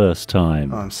 for the first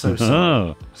time. Oh, I'm so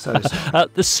sorry. So sorry.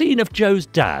 The scene of Joe's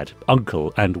dad,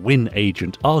 uncle, and Win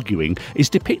agent arguing is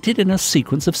depicted in a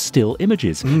sequence of still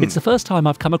images. It's the first time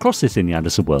I've come across this in the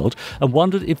Anderson world and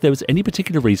wondered if there was any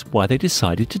particular reason why they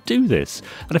decided to do this.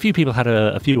 And a few people had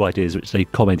a few ideas which they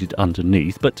commented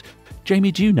underneath, but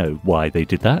Jamie, do you know why they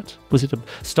did that? Was it a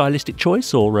stylistic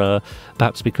choice or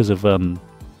perhaps because of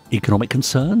economic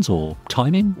concerns or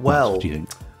timing? Well, what do you think?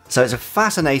 So it's a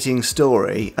fascinating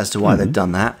story as to why they've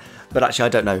done that, but actually I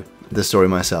don't know the story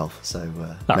myself, so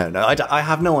no, I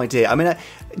have no idea. I mean,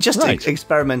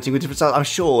 experimenting with different styles, I'm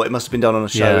sure it must have been done on a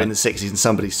show in the 60s and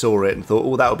somebody saw it and thought,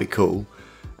 oh, that would be cool.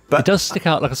 But it does stick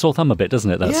out like a sore thumb a bit,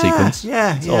 doesn't it, that sequence?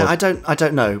 Yeah. I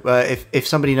don't know. If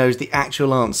somebody knows the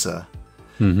actual answer,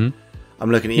 I'm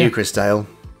looking at you, Chris Dale,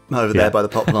 over there by the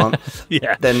pot plant,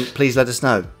 then please let us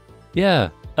know. Yeah.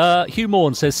 Hugh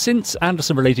Morn says, since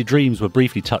Anderson-related dreams were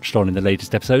briefly touched on in the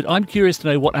latest episode, I'm curious to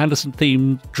know what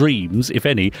Anderson-themed dreams, if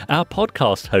any, our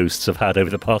podcast hosts have had over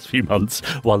the past few months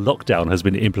while lockdown has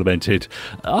been implemented.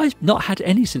 I've not had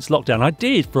any since lockdown. I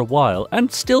did for a while,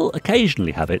 and still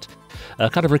occasionally have it. A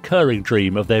kind of recurring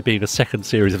dream of there being a second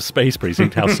series of Space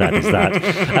Precinct. How sad is that?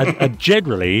 And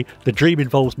generally, the dream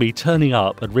involves me turning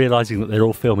up and realising that they're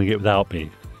all filming it without me.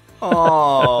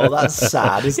 Oh, that's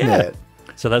sad, isn't it?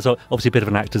 So that's obviously a bit of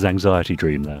an actor's anxiety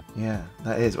dream there. Yeah,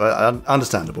 that is. Well,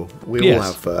 understandable. We all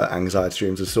have anxiety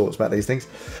dreams of sorts about these things.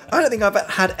 I don't think I've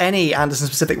had any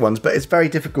Anderson-specific ones, but it's very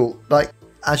difficult. Like,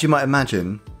 as you might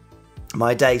imagine,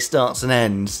 my day starts and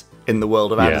ends in the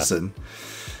world of Anderson.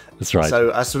 That's right.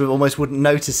 So I sort of almost wouldn't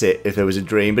notice it if it was a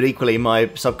dream, but equally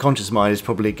my subconscious mind is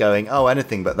probably going, oh,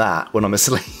 anything but that when I'm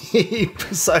asleep.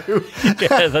 So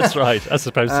yeah, that's right. I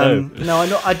suppose so.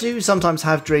 No, I do sometimes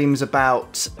have dreams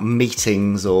about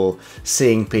meetings or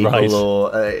seeing people,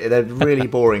 or they're really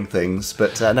boring things.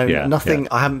 But nothing.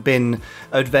 I haven't been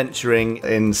adventuring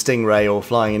in Stingray or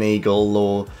flying an eagle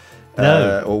or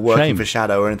working for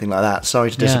Shadow or anything like that.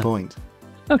 Sorry to disappoint.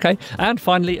 Okay, and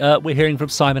finally, we're hearing from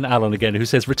Simon Allen again, who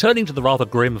says, returning to the rather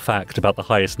grim fact about the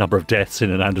highest number of deaths in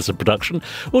an Anderson production,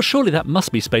 well, surely that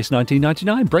must be Space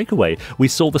 1999 Breakaway. We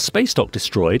saw the space dock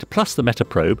destroyed, plus the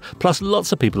metaprobe, plus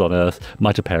lots of people on Earth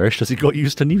might have perished as it got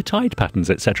used to new tide patterns,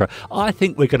 etc. I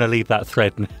think we're going to leave that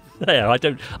thread there. I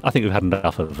think we've had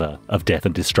enough of death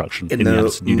and destruction in the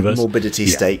Anderson universe. Morbidity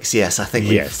stakes, yes, I think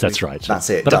that's right. That's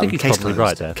it. But done. I think he's Case probably closed.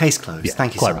 right there. Case closed. Yeah,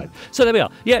 Thank you, quite Simon. right. So there we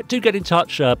are. Yeah, do get in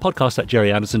touch. Podcast at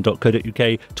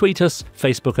gerryanderson.co.uk. Tweet us,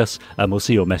 Facebook us, and we'll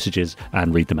see your messages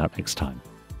and read them out next time.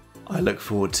 I look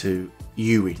forward to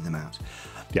you reading them out.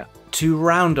 Yeah. To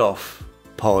round off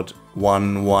Pod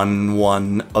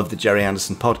 111 of the Gerry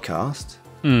Anderson Podcast,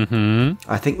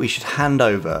 I think we should hand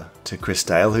over to Chris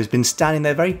Dale, who's been standing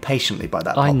there very patiently by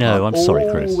that. I know. I'm sorry,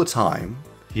 Chris. All the time.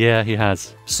 Yeah, he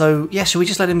has. So, shall we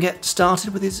just let him get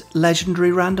started with his legendary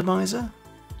randomizer?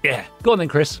 Yeah. Go on then,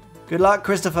 Chris. Good luck,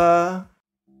 Christopher.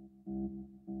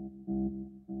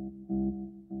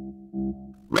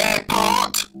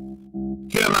 Report!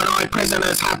 Humanoid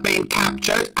prisoners have been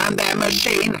captured and their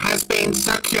machine has been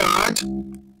secured.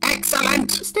 Excellent!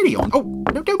 Steady on. Oh,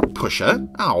 no, don't push her.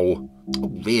 Ow. Oh,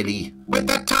 really? With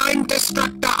the time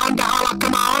destructor under our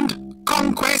command,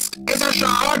 conquest is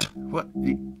assured. What?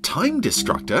 Time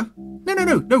destructor?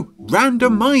 No.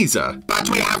 Randomiser. But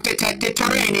we have detected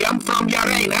terranium from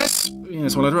Uranus.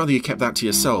 Yes, well, I'd rather you kept that to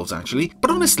yourselves, actually.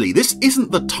 But honestly, this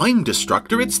isn't the time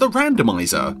destructor, it's the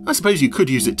randomizer. I suppose you could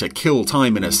use it to kill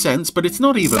time in a sense, but it's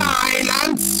not even...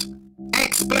 Silence!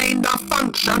 Explain the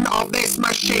function of this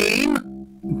machine.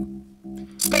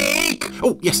 Speak!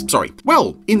 Oh, yes, sorry.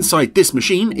 Well, inside this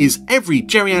machine is every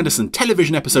Gerry Anderson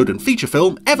television episode and feature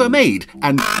film ever made,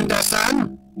 and...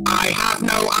 Anderson, I have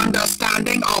no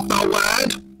understanding of the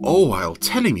word. Oh, I'll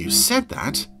tell him you said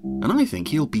that, and I think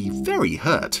he'll be very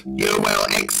hurt. You will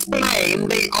explain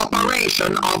the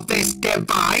operation of this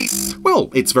device?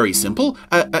 Well, it's very simple.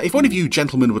 If one of you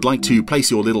gentlemen would like to place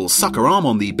your little sucker arm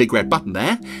on the big red button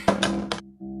there...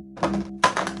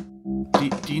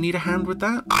 Do you need a hand with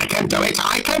that? I can do it!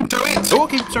 Oh,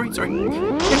 okay, sorry.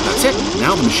 Yeah, that's it.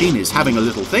 Now the machine is having a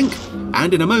little think,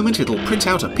 and in a moment it'll print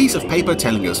out a piece of paper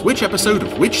telling us which episode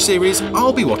of which series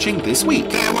I'll be watching this week.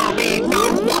 There will be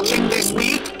no watching this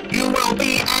week. You will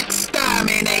be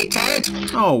exterminated.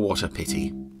 Oh, what a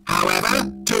pity.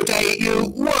 However, today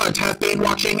you would have been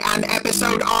watching an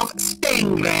episode of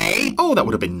Stingray. Oh, that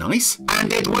would have been nice.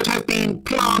 And it would have been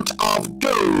Plant of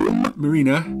Doom.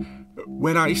 Marina,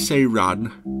 when I say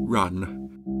run, run.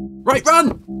 Right,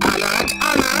 run!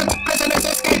 Alert! Prisoners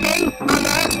escaping!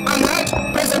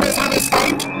 Alert! Prisoners have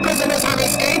escaped! Prisoners have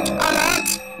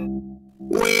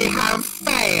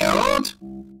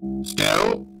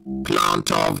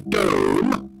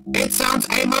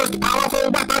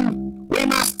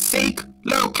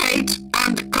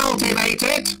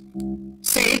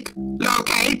seek,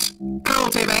 locate,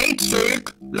 cultivate,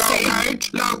 seek,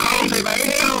 locate,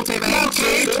 cultivate,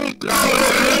 seek,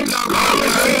 locate, cultivate,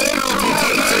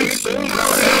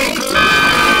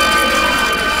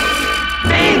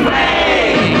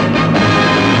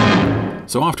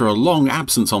 So after a long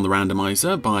absence on the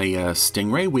Randomiser by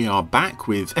Stingray, we are back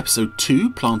with episode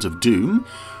 2, Plant of Doom,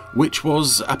 which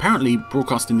was apparently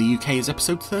broadcast in the UK as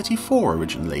episode 34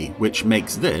 originally, which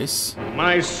makes this...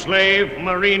 My slave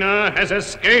Marina has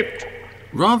escaped.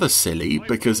 Rather silly,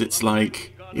 because it's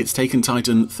like, it's taken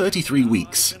Titan 33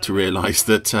 weeks to realise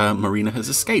that Marina has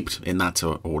escaped in that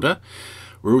order.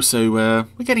 We're also, we're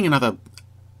getting another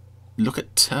look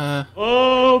at...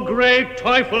 Oh, great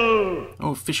Teufel!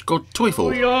 Oh, fish god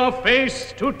Teufel. To your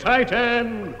face to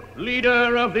Titan,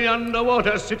 leader of the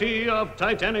underwater city of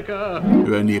Titanica.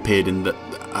 Who only appeared in the...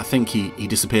 I think he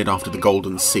disappeared after the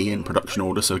Golden Sea in production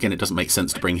order, so again it doesn't make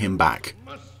sense to bring him back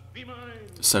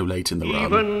so late in the run.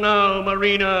 Even now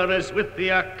Marina is with the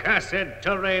accursed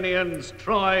Terranians,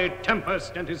 Troy,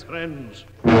 Tempest and his friends.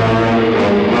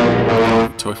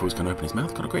 Teufel's going to open his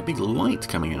mouth, got a great big light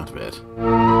coming out of it.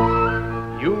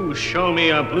 You show me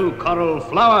a blue coral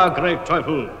flower, great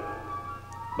Teufel.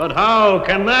 But how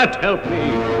can that help me?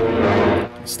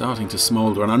 It's starting to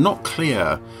smoulder, and I'm not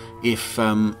clear if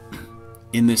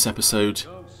in this episode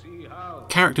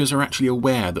characters are actually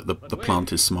aware that the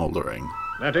plant is smouldering.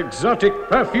 That exotic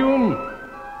perfume,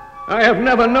 I have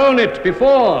never known it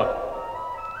before.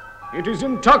 It is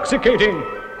intoxicating.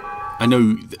 I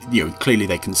know, clearly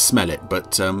they can smell it,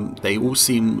 but they all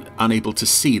seem unable to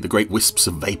see the great wisps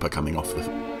of vapour coming off the...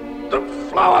 The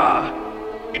flower!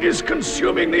 It is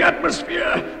consuming the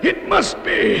atmosphere! It must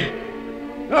be!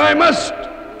 I must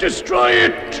destroy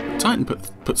it! Titan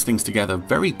puts things together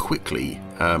very quickly,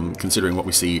 considering what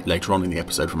we see later on in the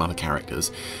episode from other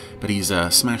characters. But he's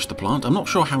smashed the plant. I'm not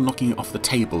sure how knocking it off the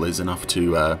table is enough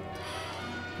to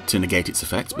negate its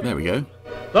effects, but there we go.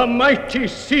 The mighty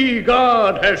sea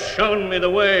god has shown me the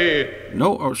way.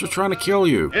 No, I was just trying to kill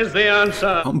you. Is the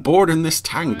answer. I'm bored in this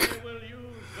tank.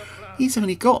 He's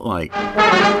only got like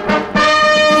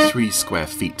 3 square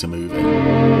feet to move in.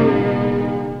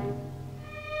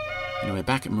 Anyway,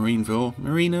 back at Marineville,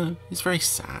 Marina is very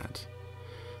sad.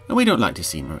 And we don't like to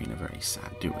see Marina very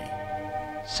sad, do we?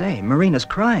 Say, Marina's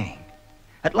crying.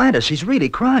 Atlanta, she's really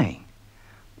crying.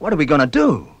 What are we gonna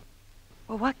do?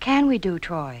 Well, what can we do,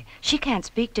 Troy? She can't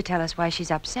speak to tell us why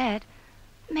she's upset.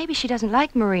 Maybe she doesn't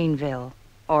like Marineville.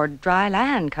 Or dry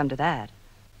land, come to that.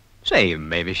 Say,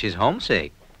 maybe she's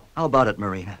homesick. How about it,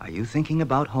 Marina? Are you thinking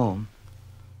about home?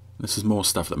 This is more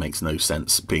stuff that makes no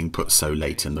sense being put so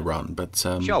late in the run, but...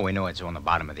 Sure, we know it's on the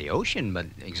bottom of the ocean, but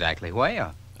exactly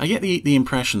where? I get the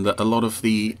impression that a lot of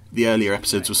the earlier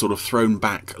episodes were sort of thrown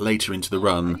back later into the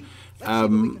run,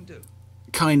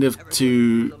 kind of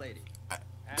to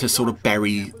sort of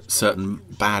bury certain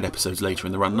bad episodes later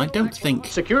in the run, and I don't think...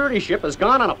 Security ship has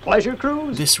gone on a pleasure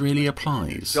cruise? This really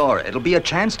applies. Sure, it'll be a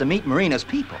chance to meet Marina's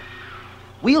people.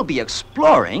 We'll be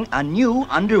exploring a new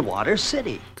underwater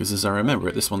city. Because as I remember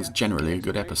it, this one's generally a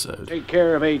good episode. Take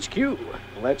care of HQ.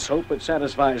 Let's hope it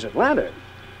satisfies Atlanta.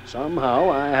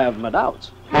 Somehow I have my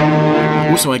doubts.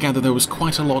 Also, I gather there was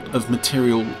quite a lot of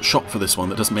material shot for this one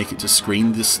that doesn't make it to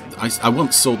screen. I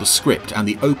once saw the script and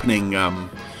the opening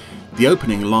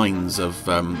lines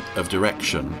of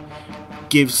direction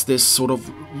gives this sort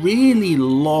of really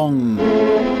long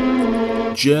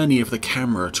journey of the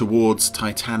camera towards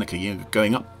Titanica,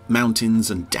 going up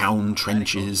mountains and down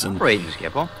trenches and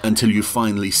until you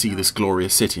finally see this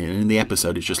glorious city. And in the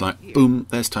episode, it's just like, boom,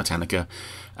 there's Titanica.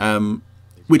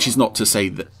 Which is not to say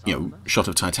that, shot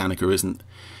of Titanica isn't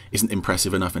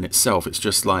impressive enough in itself. It's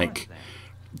just like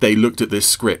they looked at this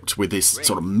script with this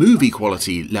sort of movie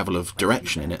quality level of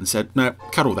direction in it and said, no,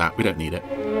 cut all that, we don't need it.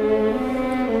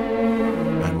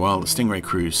 And while the Stingray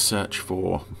crews search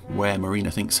for where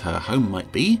Marina thinks her home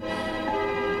might be,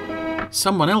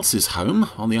 someone else's home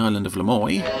on the island of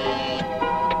Lemoy.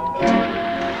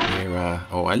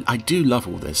 I do love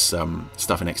all this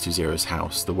stuff in X20's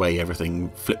house, the way everything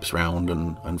flips round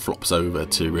and flops over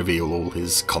to reveal all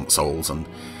his consoles and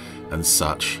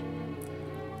such.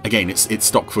 Again, it's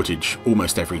stock footage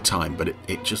almost every time, but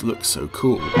it just looks so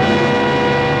cool.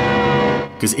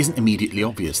 Because it isn't immediately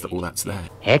obvious that all that's there.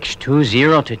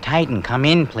 X20 to Titan, come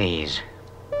in, please.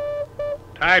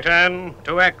 Titan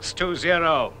to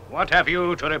X20. What have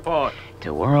you to report?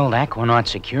 The World Aquanaut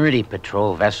Security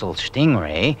Patrol vessel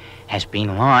Stingray has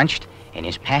been launched and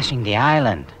is passing the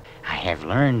island. I have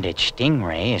learned that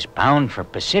Stingray is bound for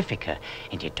Pacifica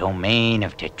in the domain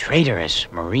of the traitorous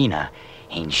Marina,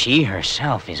 and she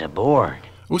herself is aboard.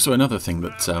 Also, another thing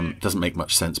that doesn't make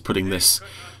much sense, putting this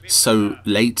so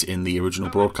late in the original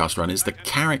broadcast run is the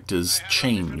characters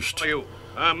changed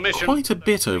quite a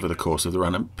bit over the course of the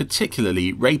run, and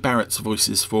particularly Ray Barrett's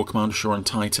voices for Commander Shaw and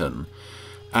Titan.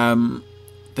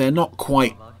 They're not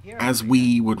quite as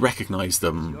we would recognise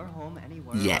them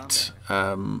yet.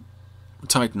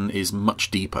 Titan is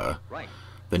much deeper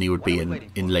than he would be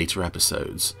in later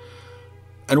episodes.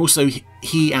 And also,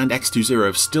 he and X20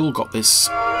 have still got this...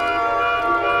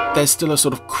 There's still a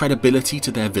sort of credibility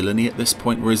to their villainy at this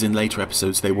point, whereas in later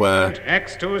episodes they were...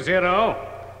 X20.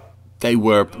 They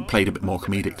were played a bit more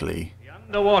comedically. The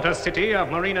underwater city of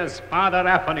Marina's father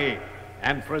Aphony,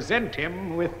 and present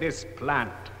him with this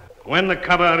plant. When the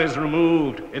cover is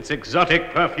removed, its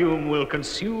exotic perfume will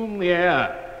consume the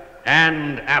air,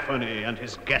 and Aphony and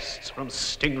his guests from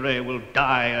Stingray will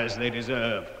die as they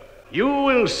deserve. You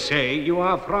will say you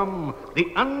are from the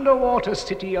underwater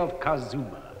city of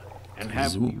Kazuma, and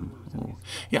have... Oh.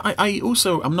 Yeah,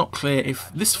 I'm not clear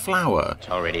if this flower It's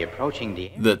already approaching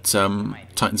the... that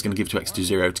Titan's going to give to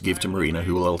X20 to give to Marina,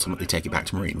 who will ultimately take it back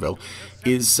to Marineville,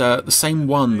 is the same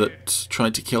one that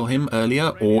tried to kill him earlier,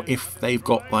 or if they've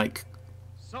got, like,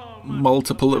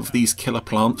 multiple of these killer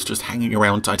plants just hanging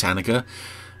around Titanica.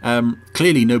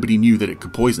 Clearly nobody knew that it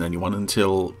could poison anyone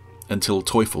until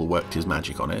Teufel worked his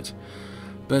magic on it.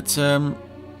 But,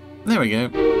 there we go.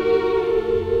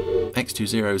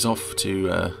 X20's off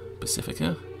to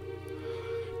Pacifica,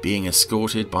 being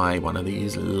escorted by one of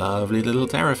these lovely little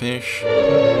terrorfish.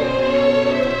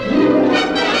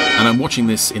 And I'm watching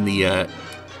this in the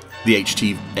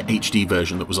HD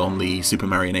version that was on the Super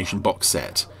Mario Nation box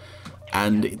set,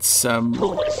 and it's the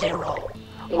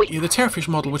terrorfish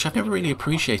model, which I've never really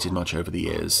appreciated much over the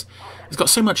years. It's got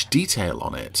so much detail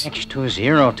on it.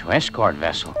 X20 to escort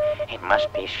vessel. It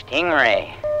must be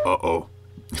Stingray. Uh-oh.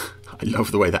 I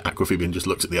love the way that Aquafibian just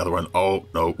looks at the other one. Oh,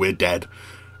 no, we're dead.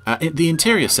 The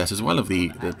interior set as well of the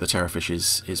terrorfish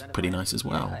is pretty nice as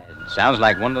well. Sounds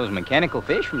like one of those mechanical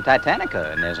fish from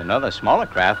Titanica, and there's another smaller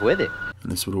craft with it.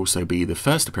 And this would also be the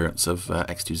first appearance of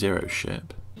X20's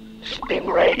ship.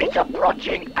 Stingray is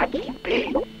approaching at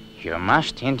speed. You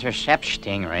must intercept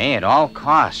Stingray at all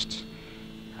costs.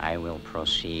 I will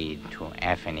proceed to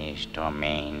Aphony's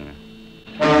domain.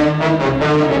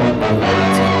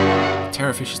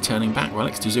 Terrorfish is turning back while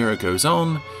X20 goes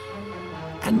on.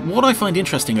 And what I find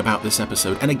interesting about this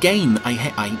episode, and again, I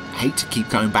hate to keep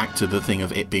going back to the thing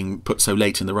of it being put so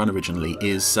late in the run originally,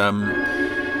 is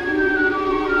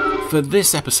for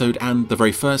this episode and the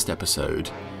very first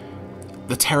episode,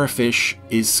 the Terrorfish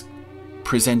is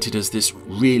presented as this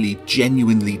really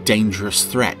genuinely dangerous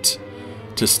threat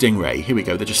to Stingray. Here we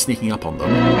go, they're just sneaking up on them.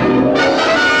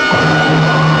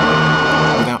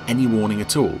 Without any warning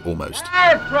at all, almost.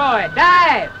 Dive, Troy,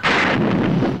 dive!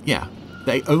 Yeah,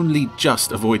 they only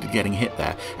just avoided getting hit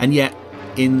there. And yet,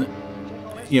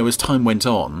 as time went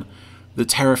on, the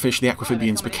Terrorfish, the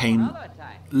Aquafibians, became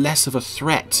less of a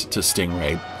threat to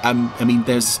Stingray. I mean,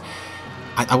 there's...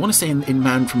 I want to say in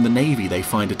Man from the Navy, they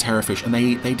find a Terrorfish and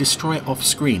they destroy it off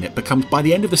screen. It becomes... By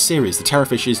the end of the series, the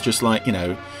Terrorfish is just like,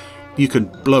 you can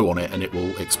blow on it and it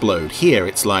will explode. Here,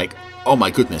 it's like, oh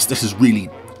my goodness, this is really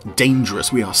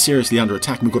dangerous. We are seriously under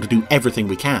attack and we've got to do everything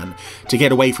we can to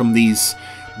get away from these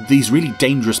really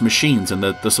dangerous machines and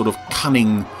the sort of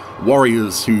cunning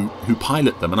warriors who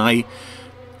pilot them. And I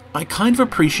kind of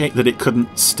appreciate that it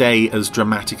couldn't stay as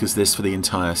dramatic as this for the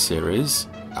entire series.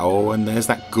 Oh, and there's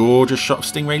that gorgeous shot of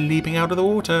Stingray leaping out of the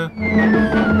water,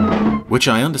 which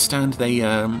I understand they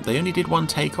only did one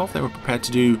takeoff. They were prepared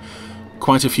to do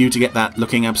quite a few to get that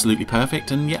looking absolutely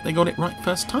perfect, and yet they got it right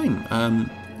first time.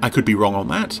 I could be wrong on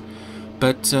that,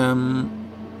 but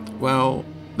well,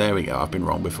 there we go. I've been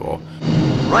wrong before.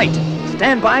 Right,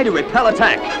 stand by to repel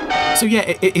attack. So yeah,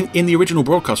 in the original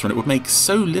broadcast run, it would make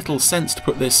so little sense to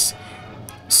put this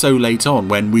so late on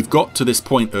when we've got to this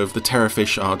point of the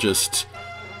Terrorfish are just,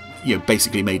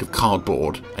 basically made of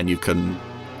cardboard, and you can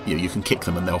kick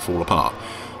them and they'll fall apart.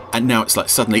 And now it's like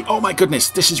suddenly, oh my goodness,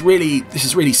 this is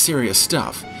really serious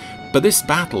stuff. But this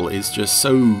battle is just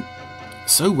so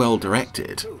well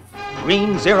directed.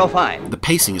 Green 05. The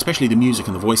pacing, especially the music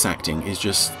and the voice acting, is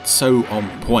just so on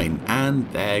point.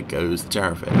 And there goes the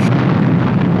Terrorfish.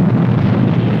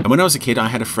 And when I was a kid, I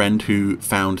had a friend who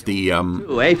found the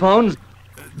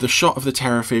shot of the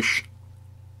Terrorfish,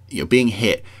 being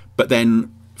hit, but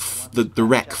then the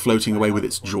wreck floating away with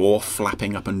its jaw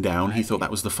flapping up and down. He thought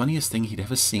that was the funniest thing he'd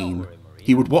ever seen.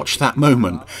 He would watch that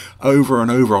moment over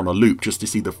and over on a loop just to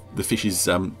see the fish's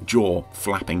jaw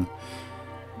flapping.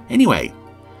 Anyway,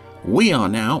 we are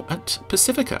now at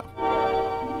Pacifica.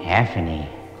 Aphony,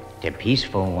 the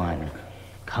peaceful one.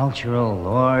 cultural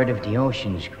lord of the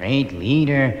oceans, great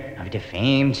leader of the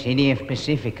famed city of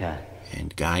Pacifica.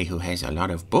 And guy who has a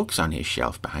lot of books on his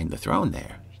shelf behind the throne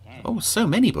there. Oh, so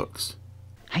many books.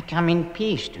 I come in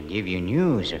peace to give you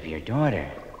news of your daughter.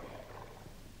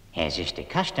 As is the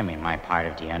custom in my part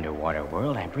of the underwater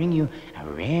world, I bring you a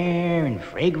rare and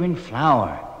fragrant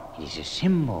flower. It is a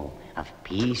symbol of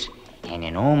peace and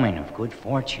an omen of good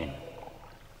fortune.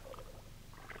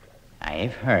 I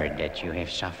have heard that you have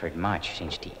suffered much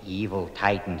since the evil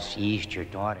Titan seized your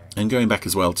daughter. And going back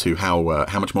as well to how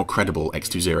much more credible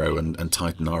X20 and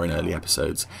Titan are in early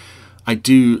episodes, I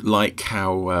do like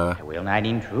how... I will not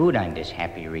intrude on this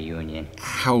happy reunion.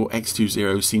 How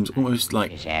X20 seems almost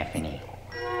like... Aphany.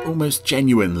 Almost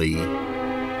genuinely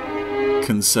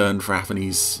concerned for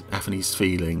Aphany's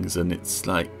feelings, and it's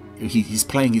like he's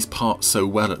playing his part so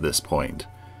well at this point.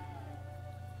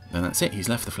 And that's it, he's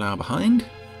left the flower behind.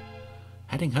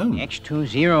 Heading home.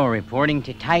 X20 reporting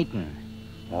to Titan.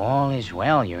 All is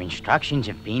well. Your instructions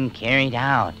have been carried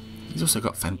out. He's also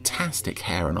got fantastic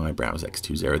hair and eyebrows,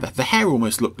 X20. The hair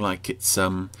almost looked like it's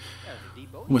made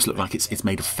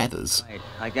of feathers.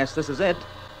 I guess this is it.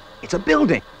 It's a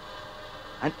building.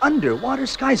 An underwater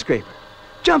skyscraper.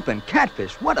 Jumping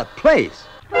catfish. What a place.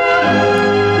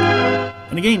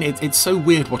 And again, it's so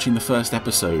weird watching the first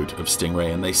episode of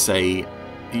Stingray, and they say,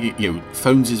 you know,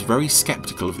 Phones is very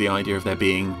skeptical of the idea of there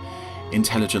being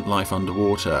intelligent life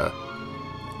underwater.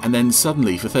 And then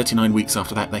suddenly, for 39 weeks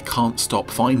after that, they can't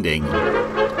stop finding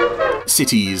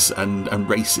cities and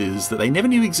races that they never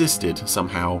knew existed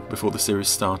somehow before the series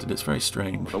started. It's very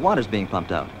strange. The water's being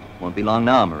pumped out. Won't be long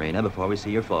now, Marina, before we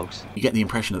see your folks. You get the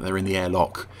impression that they're in the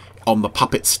airlock on the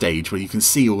puppet stage, where you can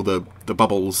see all the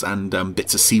bubbles and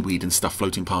bits of seaweed and stuff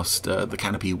floating past the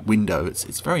canopy window.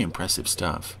 It's very impressive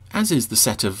stuff. As is the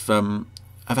set of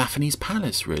Aphany's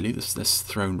palace, really, this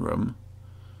throne room.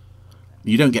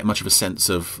 You don't get much of a sense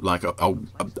of like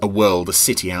a world, a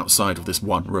city outside of this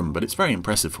one room, but it's very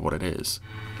impressive for what it is.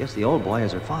 Guess the old boy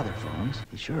is her father, Phones.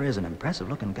 He sure is an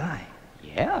impressive-looking guy.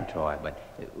 Yeah, Troy, but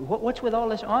what's with all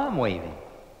this arm waving?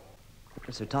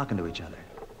 Because they're talking to each other.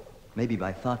 Maybe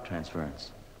by thought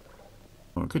transference.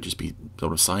 Well, it could just be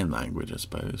sort of sign language, I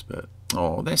suppose, but...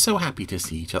 Oh, they're so happy to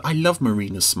see each other. I love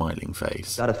Marina's smiling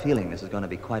face. Got a feeling this is going to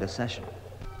be quite a session.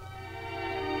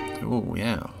 Oh,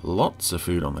 yeah. Lots of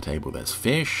food on the table. There's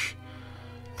fish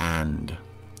and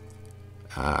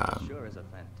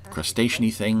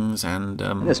crustacean-y things and...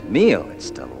 This meal,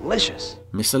 it's delicious.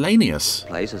 Miscellaneous. This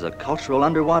place is a cultural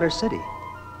underwater city.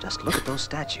 Just look at those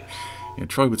statues. You know,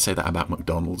 Troy would say that about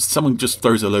McDonald's. Someone just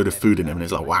throws a load of food in him and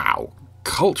it's like, wow,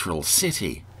 cultural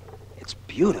city. It's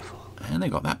beautiful. And they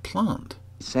got that plant.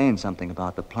 He's saying something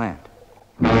about the plant.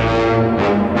 Oh,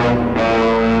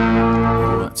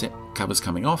 that's it. Cover's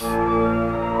coming off.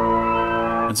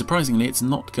 And surprisingly, it's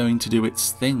not going to do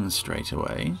its thing straight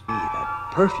away. Gee,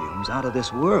 that perfume's out of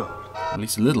this world. At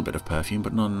least a little bit of perfume,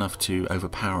 but not enough to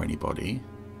overpower anybody.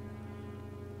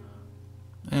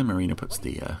 And Marina puts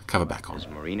the cover back on. Does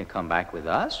Marina come back with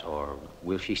us, or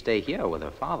will she stay here with her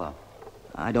father?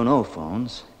 I don't know,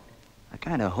 Phones. I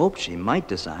kind of hope she might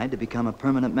decide to become a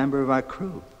permanent member of our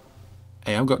crew.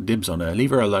 Hey, I've got dibs on her. Leave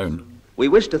her alone. We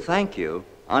wish to thank you,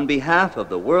 on behalf of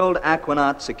the World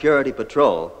Aquanaut Security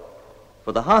Patrol,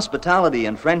 for the hospitality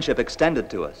and friendship extended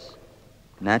to us.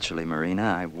 Naturally, Marina,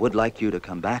 I would like you to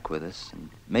come back with us and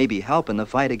maybe help in the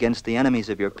fight against the enemies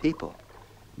of your people.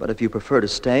 But if you prefer to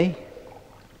stay,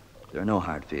 there are no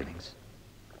hard feelings.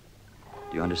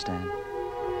 Do you understand?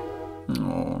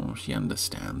 Oh, she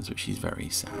understands, but she's very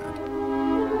sad.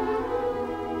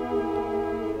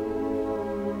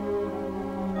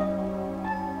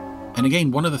 And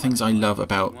again, one of the things I love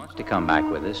about... Wants to come back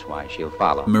with us, why, she'll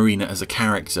follow. Marina as a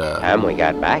character... And we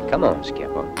got back. Come on,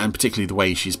 Skipper. And particularly the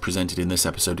way she's presented in this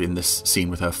episode, in this scene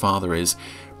with her father, is...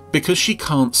 Because she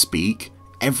can't speak,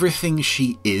 everything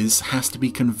she is has to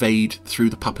be conveyed through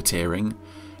the puppeteering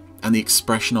and the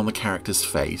expression on the character's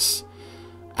face.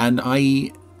 And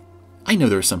I know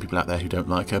there are some people out there who don't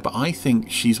like her, but I think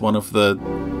she's one of the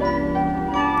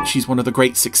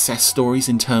great success stories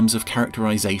in terms of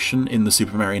characterization in the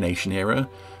Supermarionation era,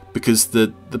 because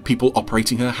the people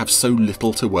operating her have so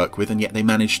little to work with, and yet they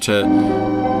manage to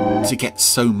get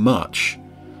so much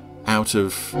out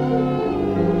of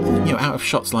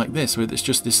shots like this, where it's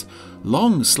just this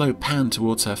long, slow pan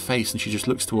towards her face, and she just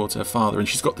looks towards her father, and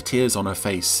she's got the tears on her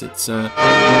face. It's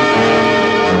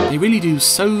they really do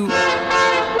so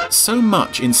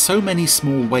much in so many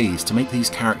small ways to make these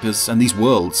characters and these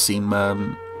worlds seem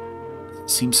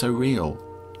so real.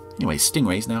 Anyway,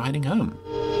 Stingray's now heading home.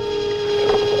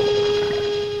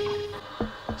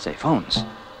 Say, Phones,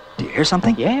 do you hear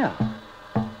something? Yeah.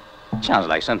 Sounds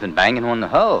like something banging on the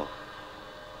hull.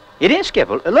 It is,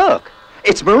 Skipper. Look.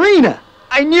 It's Marina!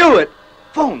 I knew it!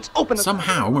 Phones, open the...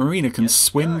 Somehow, Marina can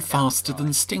swim faster than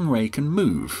Stingray can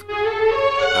move.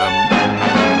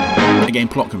 Again,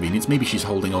 plot convenience. Maybe she's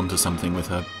holding on to something with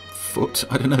her foot.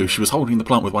 I don't know. She was holding the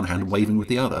plant with one hand and waving with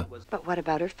the other. But what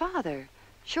about her father?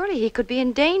 Surely he could be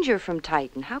in danger from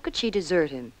Titan. How could she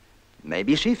desert him?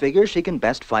 Maybe she figures she can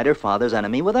best fight her father's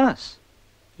enemy with us.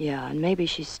 Yeah, and maybe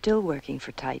she's still working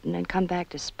for Titan and come back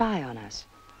to spy on us.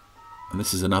 And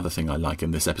this is another thing I like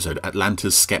in this episode,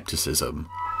 Atlanta's skepticism.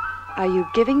 Are you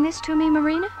giving this to me,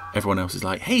 Marina? Everyone else is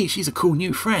like, hey, she's a cool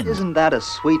new friend. Isn't that a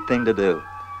sweet thing to do?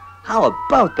 How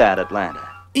about that, Atlanta?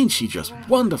 Isn't she just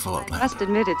wonderful, Atlanta? I must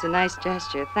admit it's a nice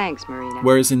gesture. Thanks, Marina.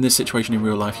 Whereas in this situation in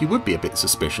real life, you would be a bit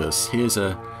suspicious. Here's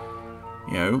a,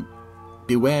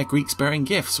 beware Greeks bearing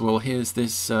gifts. Well, here's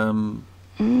this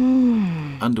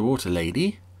underwater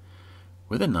lady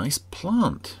with a nice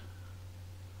plant.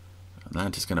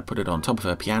 Atlanta's going to put it on top of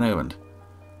her piano and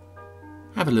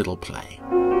have a little play.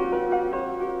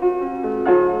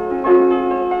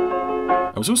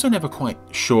 I was also never quite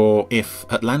sure if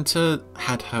Atlanta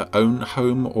had her own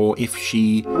home or if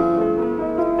she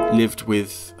lived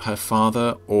with her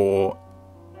father or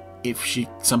if she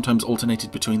sometimes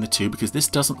alternated between the two, because this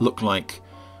doesn't look like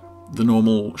the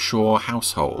normal Shaw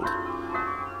household.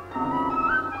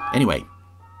 Anyway,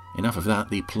 enough of that.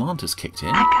 The plant has kicked in.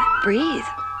 I can't breathe.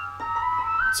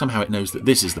 Somehow it knows that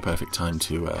this is the perfect time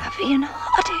to being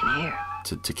hot in here.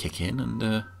 To kick in, and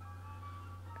then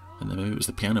maybe it was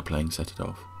the piano playing set it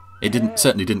off. It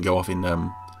certainly didn't go off in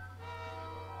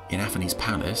Aphani's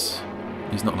palace.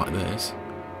 It's not like this.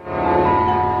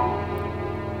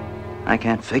 I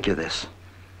can't figure this.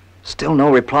 Still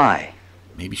no reply.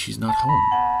 Maybe she's not home.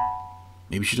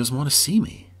 Maybe she doesn't want to see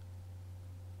me.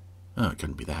 Oh, it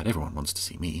couldn't be that. Everyone wants to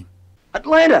see me.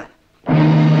 Atlanta!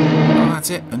 Oh, that's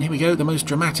it. And here we go. The most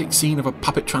dramatic scene of a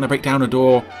puppet trying to break down a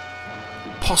door,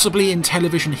 possibly in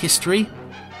television history.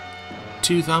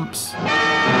 2 thumps.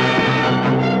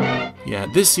 Yeah,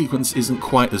 this sequence isn't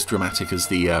quite as dramatic as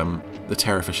the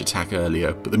Terrorfish attack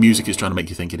earlier, but the music is trying to make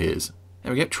you think it is.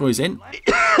 There we go. Troy's in.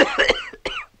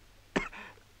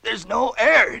 There's no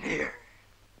air in here.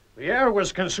 The air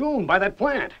was consumed by that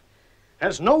plant.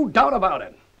 There's no doubt about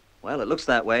it. Well, it looks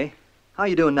that way. How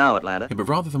you doing now, Atlanta? Yeah, but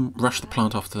rather than rush the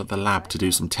plant off to the lab to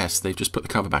do some tests, they've just put the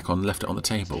cover back on and left it on the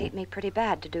table. It hit me pretty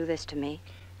bad to do this to me.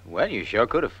 Well, you sure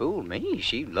could have fooled me.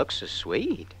 She looks so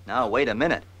sweet. Now, wait a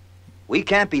minute. We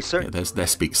can't be certain. Yeah, there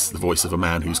speaks the voice of a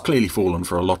man who's clearly fallen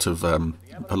for a lot of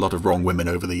wrong women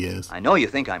over the years. I know you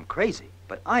think I'm crazy,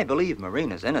 but I believe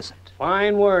Marina's innocent.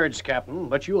 Fine words, Captain,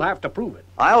 but you'll have to prove it.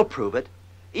 I'll prove it,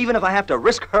 even if I have to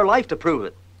risk her life to prove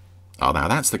it. Oh, now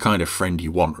that's the kind of friend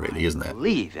you want, really, isn't it?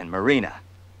 Believe in Marina.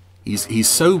 He's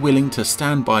so willing to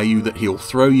stand by you that he'll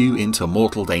throw you into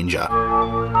mortal danger.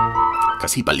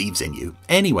 Because he believes in you.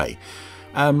 Anyway,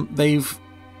 they've,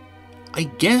 I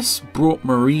guess, brought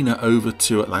Marina over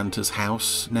to Atlanta's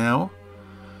house now.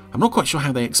 I'm not quite sure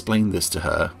how they explained this to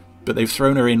her, but they've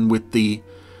thrown her in with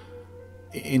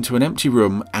into an empty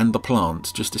room and the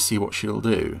plant just to see what she'll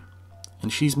do.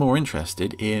 And she's more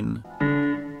interested in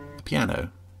the piano.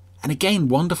 And again,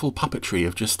 wonderful puppetry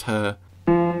of just her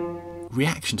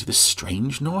reaction to this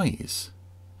strange noise.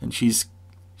 And she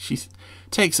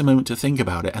takes a moment to think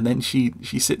about it, and then she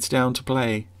sits down to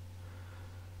play.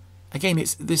 Again,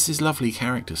 this is lovely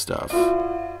character stuff.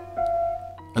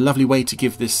 A lovely way to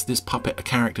give this puppet a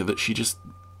character that she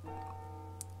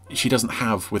doesn't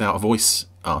have without a voice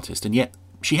artist, and yet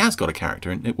she has got a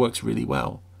character, and it works really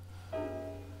well.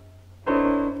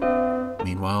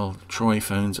 Meanwhile, Troy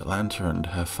phones Atlanta, and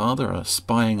her father are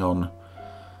spying on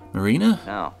Marina.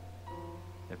 Now,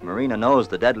 if Marina knows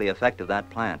the deadly effect of that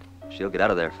plant, she'll get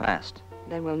out of there fast.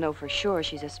 Then we'll know for sure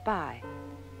she's a spy.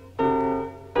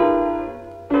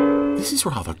 This is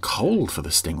rather cold for the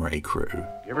Stingray crew.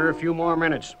 Give her a few more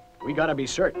minutes. We gotta be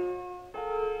certain.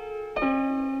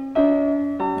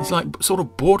 It's like sort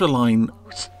of borderline...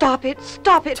 Stop it!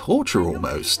 Stop it! Torture,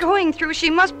 almost. Going through.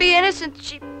 She must be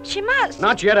innocent. She must.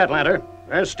 Not yet, Atlanta.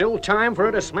 There's still time for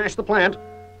her to smash the plant.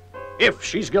 If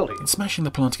she's guilty. And smashing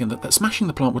the plant again, that smashing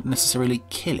the plant wouldn't necessarily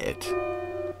kill it.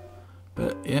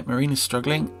 But yeah, Marina's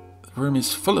struggling. The room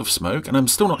is full of smoke, and I'm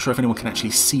still not sure if anyone can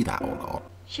actually see that or not.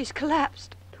 She's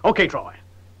collapsed. Okay, Troy.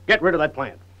 Get rid of that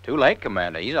plant. Too late,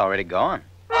 Commander. He's already gone.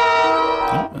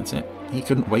 Oh, that's it. He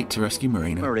couldn't wait to rescue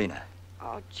Marina. Marina.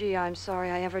 Oh, gee, I'm sorry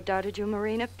I ever doubted you,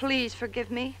 Marina. Please forgive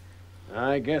me.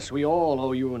 I guess we all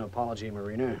owe you an apology,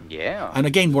 Marina. Yeah. And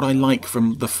again, what I like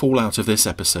from the fallout of this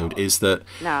episode is that...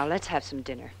 Now, let's have some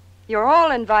dinner. You're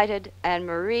all invited, and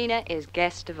Marina is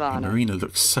guest of honor. Marina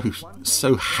looks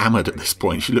so hammered at this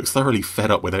point. She looks thoroughly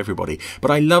fed up with everybody. But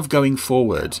I love going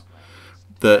forward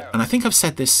that, and I think I've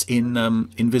said this in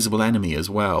Invisible Enemy as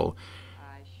well,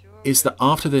 is that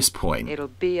after this point, It'll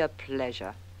be a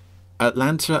pleasure.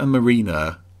 Atlanta and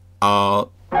Marina are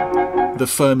the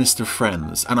firmest of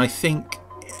friends, and I think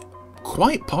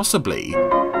quite possibly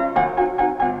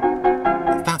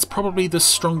that's probably the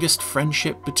strongest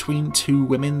friendship between two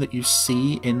women that you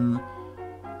see in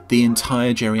the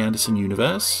entire Gerry Anderson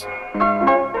universe.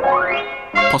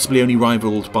 Possibly only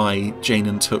rivaled by Jane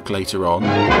and Took later on,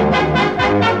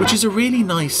 which is a really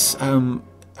nice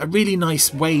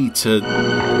way to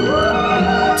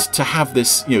have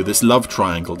this, this love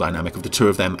triangle dynamic of the two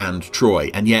of them and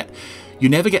Troy, and yet you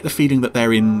never get the feeling that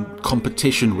they're in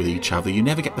competition with each other. You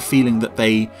never get the feeling that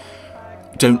they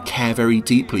don't care very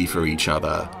deeply for each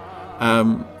other.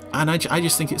 And I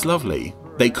just think it's lovely.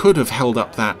 They could have held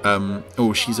up that,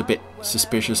 she's a bit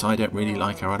suspicious, I don't really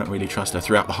like her, I don't really trust her,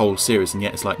 throughout the whole series, and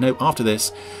yet it's like, no, after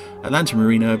this, Atlanta and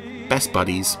Marina, best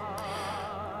buddies.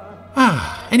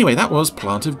 Anyway, that was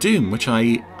Plant of Doom, which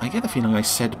I get the feeling I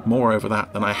said more over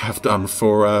that than I have done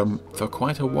for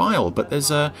quite a while, but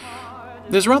there's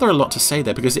rather a lot to say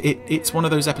there, because it's one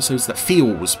of those episodes that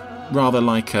feels rather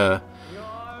like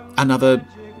another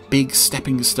big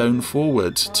stepping stone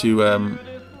forward to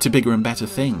bigger and better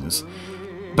things,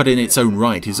 but in its own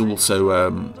right is also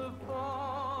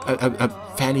a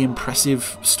fairly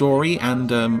impressive story and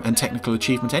technical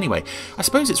achievement anyway. I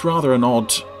suppose it's rather an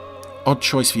odd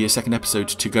choice for your second episode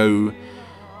to go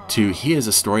to here's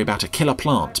a story about a killer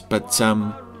plant, but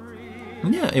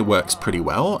yeah, it works pretty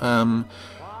well.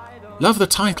 Love the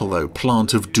title though,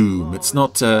 Plant of Doom. It's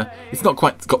not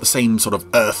quite got the same sort of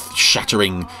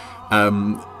earth-shattering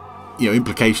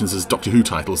implications as Doctor Who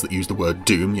titles that use the word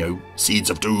doom, Seeds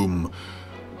of Doom,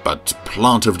 but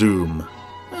Plant of Doom.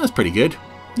 That's pretty good.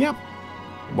 Yeah,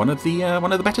 one of the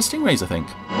better stingrays, I think.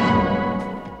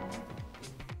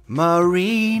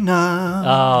 Marina.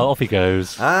 Oh, off he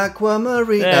goes.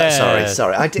 Aquamarina. Yeah.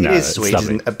 Sorry. It is sweet,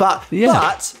 isn't it?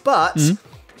 But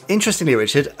interestingly,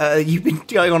 Richard, you've been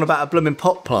going on about a blooming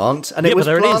pot plant, and it was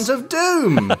Plant of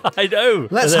Doom. I know.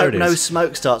 Let's hope no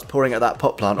smoke starts pouring at that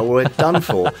pot plant, or we're done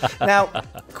for. Now,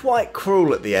 quite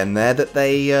cruel at the end there that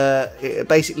they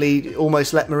basically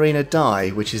almost let Marina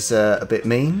die, which is a bit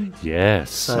mean.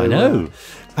 Yes, so, I know.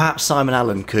 Perhaps Simon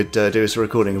Allen could do us a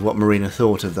recording of what Marina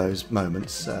thought of those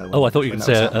moments. I thought you could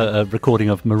say a recording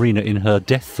of Marina in her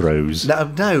death throes.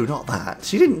 No, not that.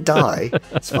 She didn't die.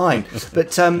 It's fine.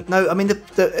 But no, I mean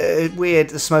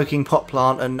the smoking pot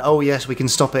plant, and oh yes, we can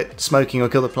stop it smoking or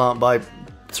kill the plant by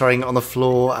throwing it on the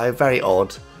floor. Very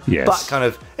odd. Yes. But kind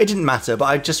of, it didn't matter. But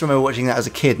I just remember watching that as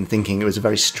a kid and thinking it was a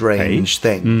very strange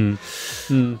thing.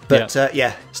 But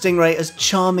yeah, Stingray as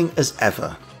charming as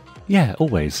ever. Yeah,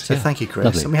 always. So thank you, Chris.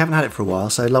 Lovely. And we haven't had it for a while,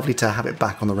 so lovely to have it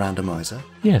back on the Randomiser.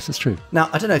 Yes, that's true. Now,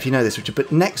 I don't know if you know this, Richard,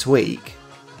 but next week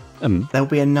there'll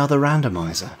be another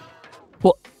Randomiser.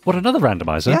 What, another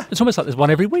Randomiser? Yeah. It's almost like there's one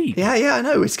every week. Yeah, I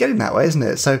know. It's getting that way, isn't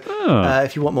it? So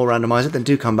if you want more Randomiser, then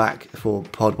do come back for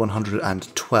Pod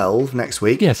 112 next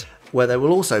week. Yes. Where there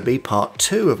will also be part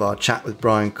 2 of our chat with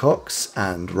Brian Cox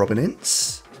and Robin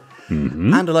Ince.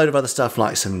 Mm-hmm. And a load of other stuff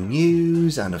like some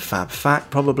news and a FAB Fact,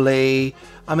 probably.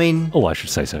 I mean... Oh, I should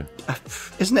say so.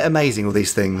 Isn't it amazing, all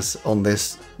these things on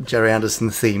this Gerry Anderson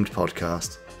themed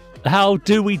podcast? How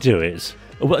do we do it?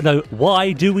 No,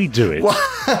 why do we do it?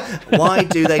 Why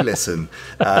do they listen?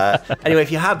 Anyway,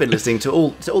 if you have been listening to all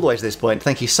the way to this point,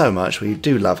 thank you so much. We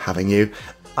do love having you.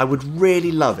 I would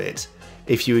really love it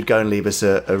if you would go and leave us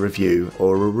a review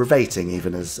or a revating,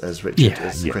 even as Richard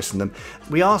has christened them.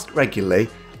 We ask regularly.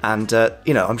 And,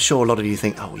 I'm sure a lot of you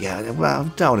think, oh, yeah, well, I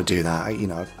don't want to do that.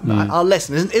 I'll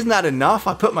listen. Isn't that enough?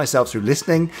 I put myself through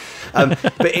listening. But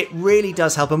it really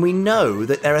does help. And we know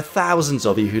that there are thousands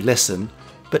of you who listen,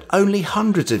 but only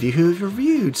hundreds of you who have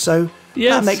reviewed. So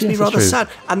that makes me rather sad.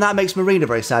 And that makes Marina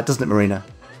very sad, doesn't it, Marina?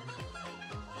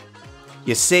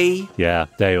 You see? Yeah,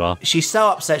 there you are. She's so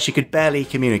upset she could barely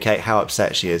communicate how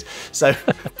upset she is. So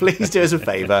please do us a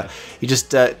favour. You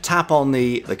just tap on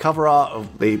the cover art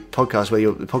of the podcast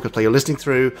the podcast player you're listening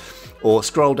through, or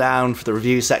scroll down for the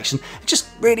review section. Just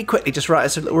really quickly, just write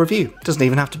us a little review. It doesn't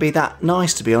even have to be that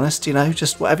nice, to be honest.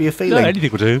 Just whatever you're feeling. No,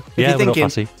 anything will do. If you're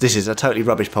thinking, this is a totally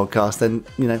rubbish podcast, then,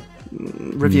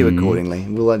 review accordingly.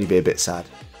 We'll only be a bit sad.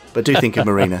 But do think of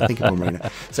Marina. Think of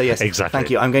Marina. So yes, exactly. Thank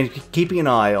you. I'm going to be keeping an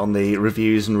eye on the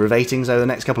reviews and revatings over the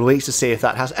next couple of weeks to see if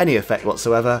that has any effect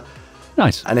whatsoever.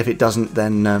 Nice. And if it doesn't,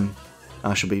 then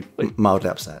I shall be mildly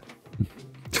upset.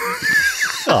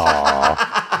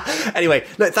 Aww. Anyway,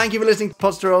 look, thank you for listening to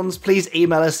Podsterons. Please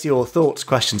email us your thoughts,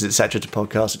 questions, etc. to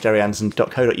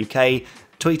podcast@gerryanderson.co.uk.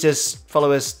 Tweet us,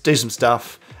 follow us, do some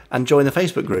stuff, and join the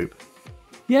Facebook group.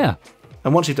 Yeah.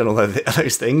 And once you've done all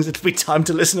those things, it'll be time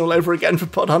to listen all over again for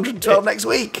Pod 112 next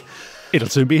week. It'll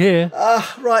soon be here.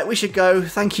 Right, we should go.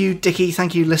 Thank you, Dickie.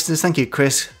 Thank you, listeners. Thank you,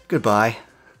 Chris. Goodbye.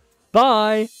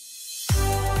 Bye.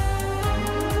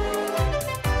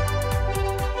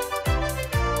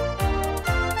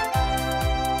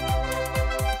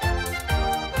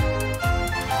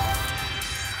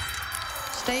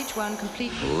 Stage 1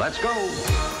 complete. Let's go.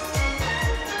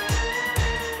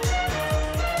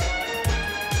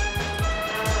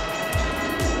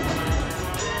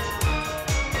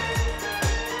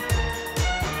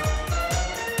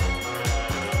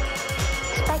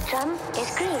 Spectrum is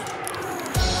green.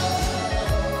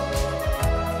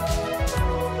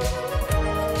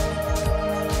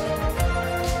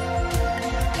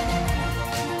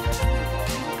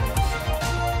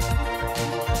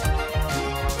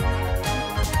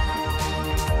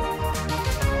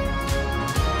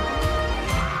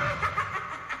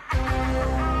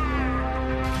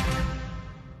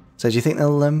 So do you think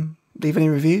they'll leave any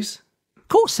reviews? Of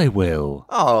course they will.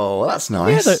 Oh, well, that's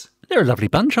nice. Yeah, they're a lovely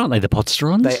bunch, aren't they, the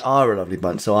Podsterons? They are a lovely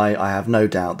bunch, so I have no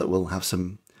doubt that we'll have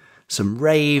some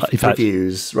rave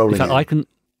reviews rolling in. In fact,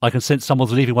 I can sense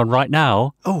someone's leaving one right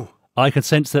now. Oh. I can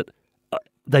sense that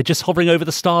they're just hovering over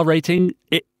the star rating.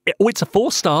 It's a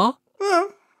 4-star.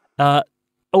 Oh.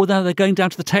 Now they're going down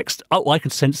to the text. Oh, I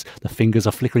can sense the fingers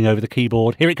are flickering over the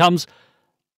keyboard. Here it comes.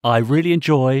 I really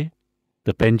enjoy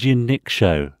the Benji and Nick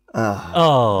show.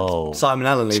 Oh. Simon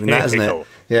Allen leaving typical. that, isn't it?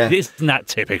 Yeah. Isn't that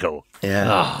typical?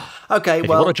 Yeah. Okay,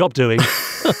 What a job doing.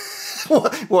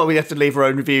 What, we have to leave our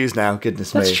own reviews now?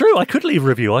 Goodness me. That's true. I could leave a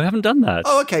review. I haven't done that.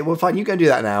 Oh, okay. Well, fine. You go and do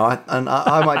that now.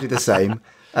 I might do the same.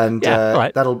 And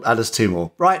right. That'll add us 2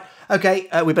 more. Right. Okay.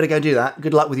 We better go and do that.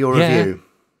 Good luck with your review.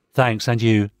 Thanks. And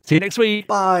you. See you next week.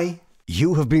 Bye.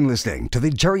 You have been listening to the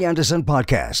Gerry Anderson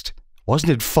Podcast.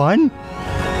 Wasn't it fun?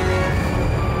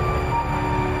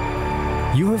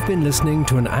 You have been listening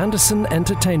to an Anderson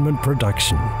Entertainment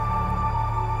production.